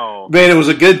 Wow. Man, it was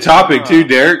a good topic too,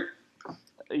 Derek.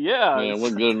 Yeah. Yeah,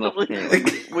 we're good enough.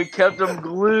 We kept them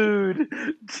glued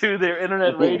to their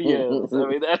internet radios. I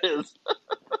mean, that is...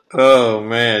 Oh,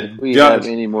 man. If we have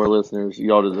any more listeners,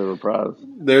 y'all deserve a prize.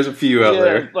 There's a few out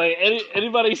there. Like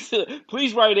anybody,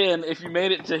 please write in if you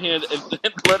made it to him and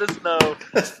let us know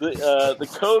the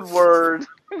code word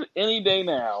any day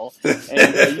now,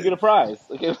 and you get a prize.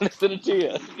 Okay, I'm gonna send it to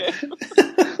you. Okay,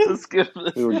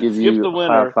 we will give you the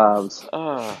winner. high fives.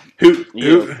 Who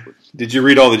did you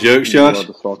read all the jokes, Josh?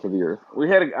 The salt of the earth. We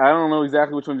had. I don't know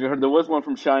exactly which one you heard. There was one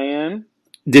from Cheyenne.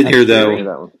 Didn't hear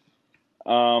that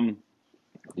one.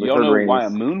 Do y'all know why a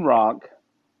moon rock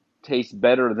tastes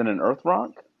better than an earth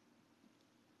rock?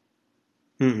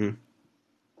 Mm-mm.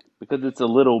 Because it's a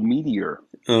little meteor.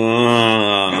 I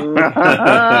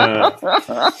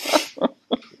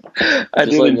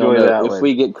do enjoy that. If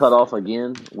we get cut off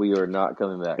again, we are not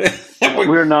coming back.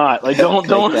 We're not. Like,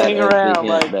 don't hang around.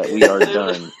 Like that we are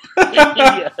done.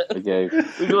 Yeah. Okay.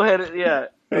 We go ahead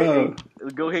and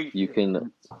go ahead. You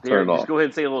can turn it off. Just go ahead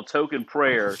and say a little token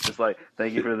prayer, just like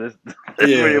thank you for this. For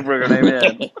your program,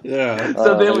 amen. Yeah.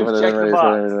 So then we've checked the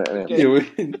box.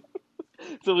 Okay.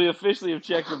 So we officially have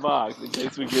checked the box in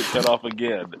case we get cut off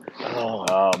again.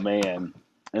 Oh man!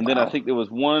 And then I think there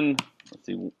was one. Let's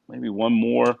see, maybe one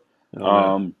more.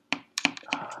 Do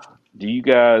you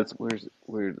guys?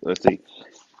 Where? Let's see.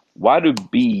 Why do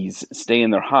bees stay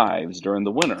in their hives during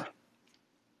the winter?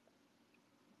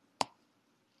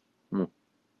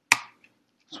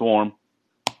 Swarm.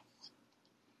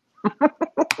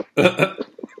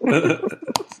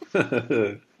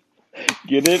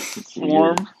 Get it?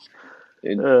 Swarm.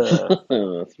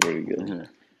 That's pretty good.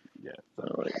 Yeah, I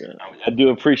like that. I do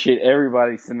appreciate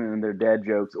everybody sending in their dad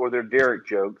jokes or their Derek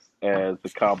jokes, as the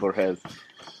cobbler has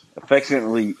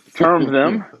affectionately termed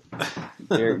them.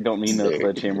 Derek don't need no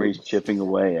sledgehammer; he's chipping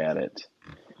away at it.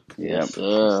 Yes,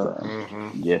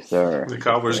 Yes, sir. The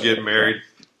cobbler's getting married.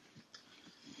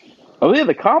 Oh yeah,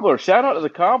 the cobbler! Shout out to the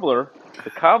cobbler.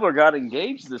 The cobbler got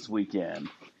engaged this weekend.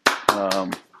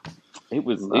 It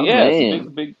was it's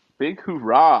a big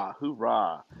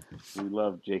hoorah! We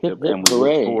love Jacob and we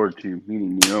look forward to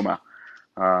meeting Neoma.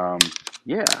 So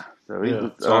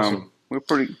it's awesome. We're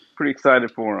pretty excited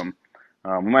for him.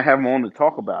 We might have him on to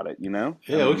talk about it. You know?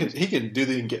 Yeah, he can do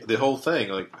the whole thing.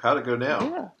 Like, how'd it go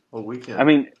down? Yeah, whole weekend. I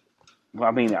mean,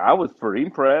 I was pretty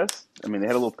impressed. I mean, they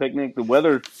had a little picnic. The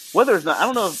weather's not. I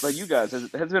don't know if like you guys has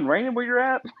it been raining where you're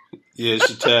at? Yeah, it's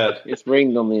a tad. It's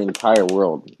rained on the entire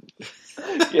world.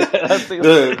 God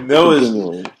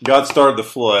started the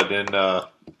flood, and I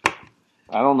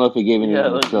don't know if he gave any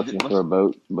instruction for a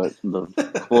boat, but the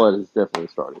flood has definitely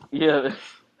started. Yeah,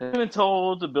 I've been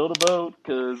told to build a boat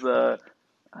because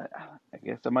I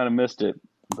guess I might have missed it,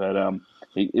 but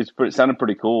it sounded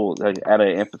pretty cool. Like, at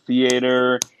an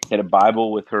amphitheater, had a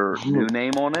Bible with her new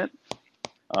name on it.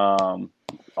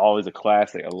 Always a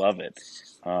classic. I love it.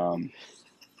 So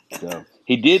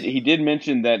he did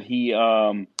mention that he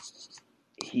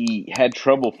had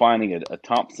trouble finding a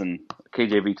Thompson,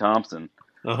 KJV Thompson.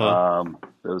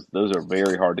 Those are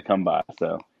very hard to come by.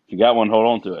 So if you got one, hold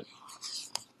on to it.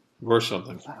 Worth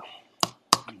something.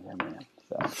 Yeah, man.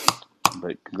 So,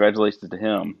 but congratulations to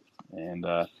him, and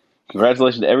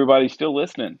congratulations to everybody still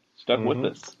listening, stuck with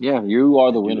us. Yeah, you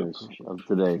are the winners of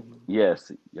today.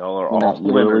 Yes, y'all are all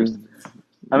winners.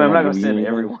 I mean, I'm not going to send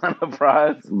everyone a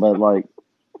prize, but like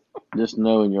Just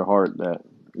know in your heart that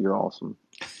you're awesome.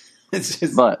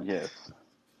 But yes,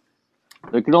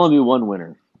 there can only be one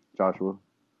winner, Joshua.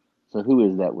 So who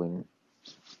is that winner?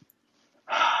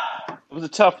 It was a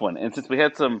tough one, and since we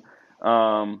had some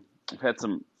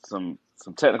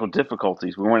technical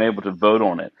difficulties, we weren't able to vote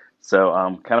on it. So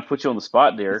kind of put you on the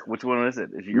spot, Derek. Which one is it?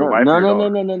 Is it your wife or your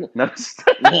daughter?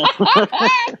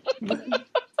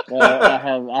 No.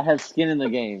 I have skin in the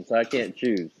game, so I can't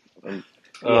choose.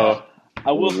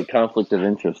 I will. A conflict of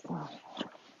interest.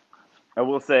 I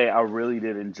will say I really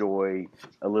did enjoy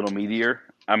A Little Meteor.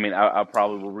 I mean, I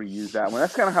probably will reuse that one.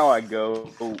 That's kind of how I go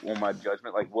on my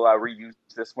judgment. Like, will I reuse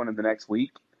this one in the next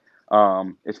week?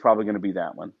 It's probably going to be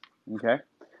that one. Okay.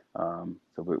 So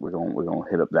we're going to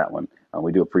hit up that one.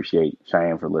 We do appreciate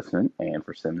Cheyenne for listening and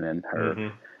for sending in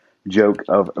her joke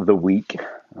of the week.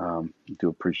 Do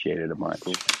appreciate it a bunch.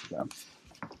 So,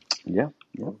 yeah.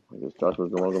 I guess Josh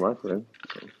was no longer my friend.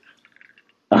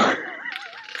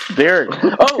 Derek.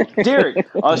 Oh, Derek.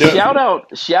 Shout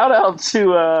out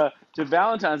to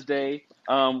Valentine's Day.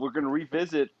 We're going to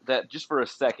revisit that just for a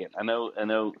second. I know.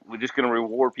 We're just going to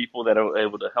reward people that are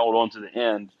able to hold on to the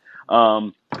end.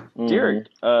 Derek,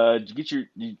 did you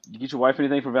get your wife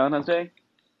anything for Valentine's Day?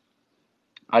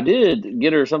 I did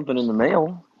get her something in the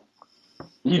mail.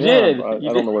 You did. I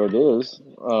don't know what it is,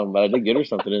 but I did get her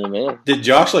something in the mail. Did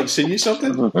Josh send you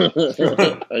something?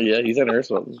 Yeah, he sent her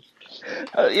something.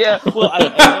 Yeah. Well, I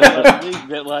last week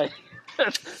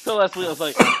that so last week I was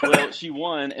like, well, she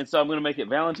won, and so I'm going to make it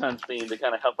Valentine's themed to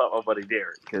kind of help out my buddy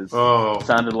Derek because it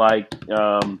sounded like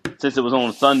since it was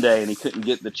on Sunday and he couldn't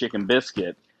get the chicken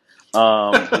biscuit, he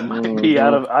might be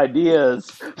out of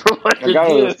ideas for what to do. I got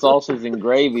her the sausage and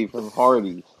gravy from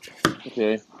Hardee's.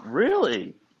 Okay.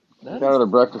 Really? I got her the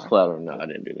breakfast platter. No, I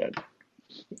didn't do that.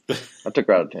 I took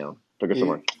her out of town. Took her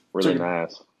somewhere really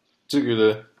nice. Took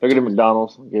her to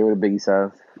McDonald's. Gave her the biggie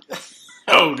size.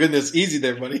 Oh, goodness. Easy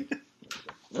there, buddy.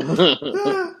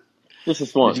 This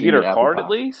is fun. Did you get her card at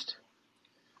least?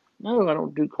 No, I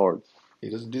don't do cards. He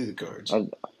doesn't do the cards.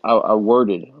 I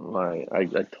worded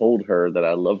I told her that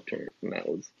I loved her, and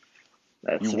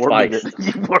that sufficed.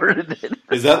 You worded it.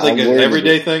 Is that like an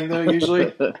everyday thing though?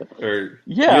 Usually, or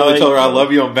yeah, you only tell her I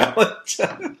love you on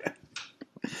Valentine's?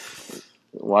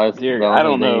 Why is Derek, I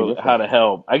don't know how to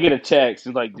help. I get a text.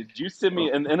 It's like, did you send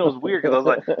me? And it was weird because I was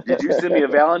like, did you send me a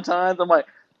Valentine's? I'm like,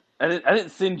 I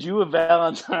didn't send you a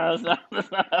Valentine's.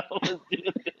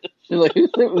 She's like, who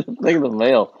sent me this thing in the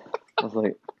mail? I was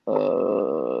like,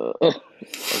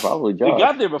 probably Josh. It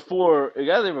got there before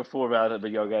Valentine's, but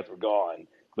y'all guys were gone.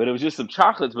 But it was just some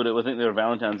chocolates, but I think they were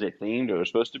Valentine's Day themed, or they were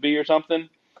supposed to be, or something.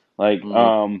 Like,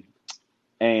 and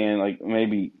like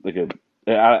maybe like it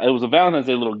was a Valentine's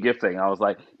Day little gift thing. I was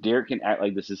like, Derek can act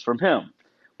like this is from him.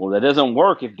 Well, that doesn't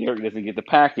work if Derek doesn't get the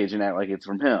package and act like it's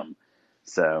from him.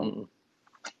 So,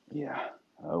 yeah.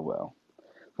 Oh well,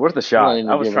 worth a shot.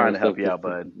 I was trying to help you out,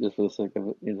 bud. Just for the sake of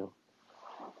it, you know.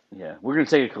 Yeah, we're gonna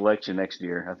take a collection next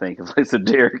year. I think so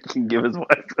Derek can give his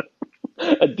wife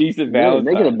a decent Valentine's.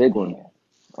 Make it a big one.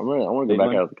 I want to go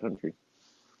back out of the country.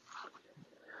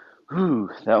 Whew,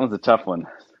 that one's a tough one.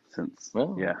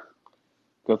 Yeah.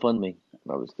 Go fund me.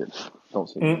 No, I was kidding. Don't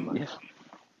see me. Yeah.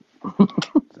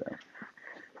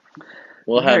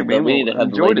 We need to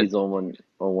have the ladies on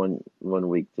one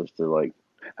week just to like.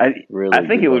 I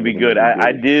think it would be good.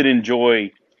 I did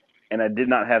enjoy, and I did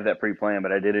not have that pre-planned,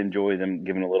 but I did enjoy them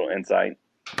giving a little insight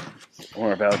on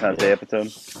our Valentine's Day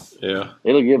episode. Yeah,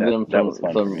 it'll give them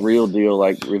some real deal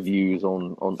like reviews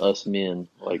on us men.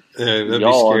 Like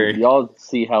y'all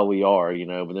see how we are, you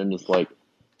know, but then just like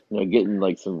getting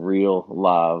like some real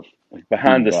live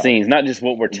behind the scenes, not just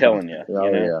what we're telling you.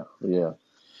 Yeah.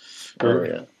 Oh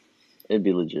yeah, it'd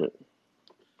be legit.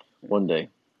 One day.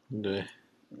 Yeah.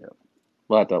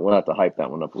 We'll have to hype that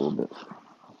one up a little bit.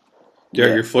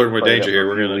 Derek, you're flirting with danger here.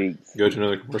 We're gonna go to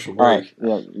another commercial break.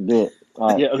 Do it.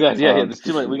 Yeah, it's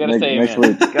too late. We gotta say next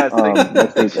week. Guys,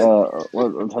 next week.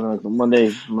 Monday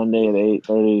at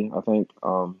 8:30. I think.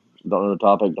 Don't know the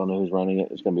topic. Don't know who's running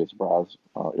it. It's gonna be a surprise.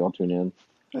 Y'all tune in.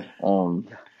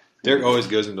 Derek always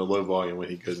goes into low volume when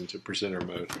he goes into presenter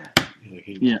mode.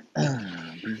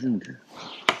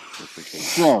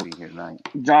 So,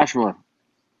 Joshua,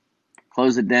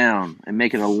 close it down and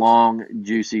make it a long,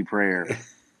 juicy prayer.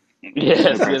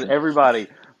 Yes, everybody,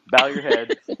 bow your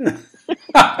head.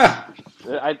 I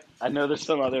know there's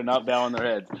some out there not bowing their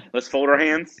heads. Let's fold our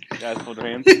hands. Guys, fold your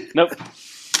hands. Nope.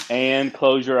 And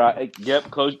close your eyes. Yep,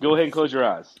 go ahead and close your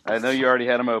eyes. I know you already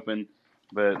had them open,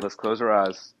 but let's close our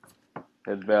eyes.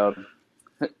 Heads bowed.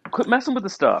 Quit messing with the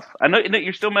stuff. I know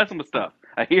you're still messing with stuff.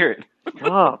 I hear it.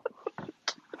 Stop.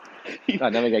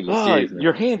 God, now we gotta get serious.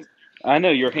 Your hands. I know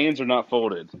your hands are not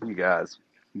folded, you guys,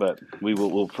 but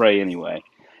we'll pray anyway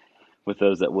with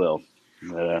those that will.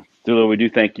 Dear Lord, we do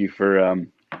thank you for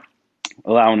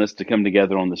allowing us to come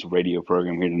together on this radio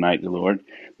program here tonight, dear Lord.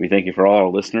 We thank you for all our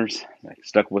listeners that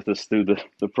stuck with us through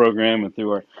the program and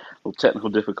through our little technical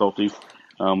difficulties.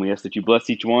 We ask that you bless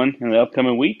each one in the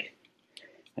upcoming week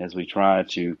as we try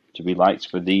to be lights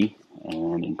for thee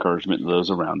and encouragement to those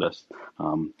around us.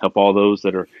 Help all those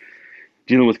that are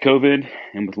dealing with COVID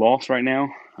and with loss right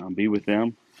now. Be with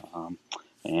them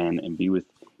and be with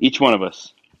each one of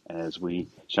us as we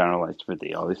shine our lights for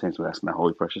thee. All these things we ask in thy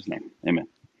holy precious name. Amen.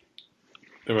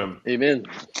 Amen.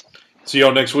 See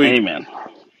y'all next week. Amen.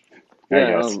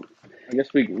 Yeah, I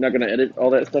guess we're not going to edit all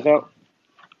that stuff out.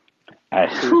 We're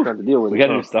just trying to deal with we got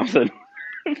to do something.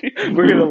 We're going to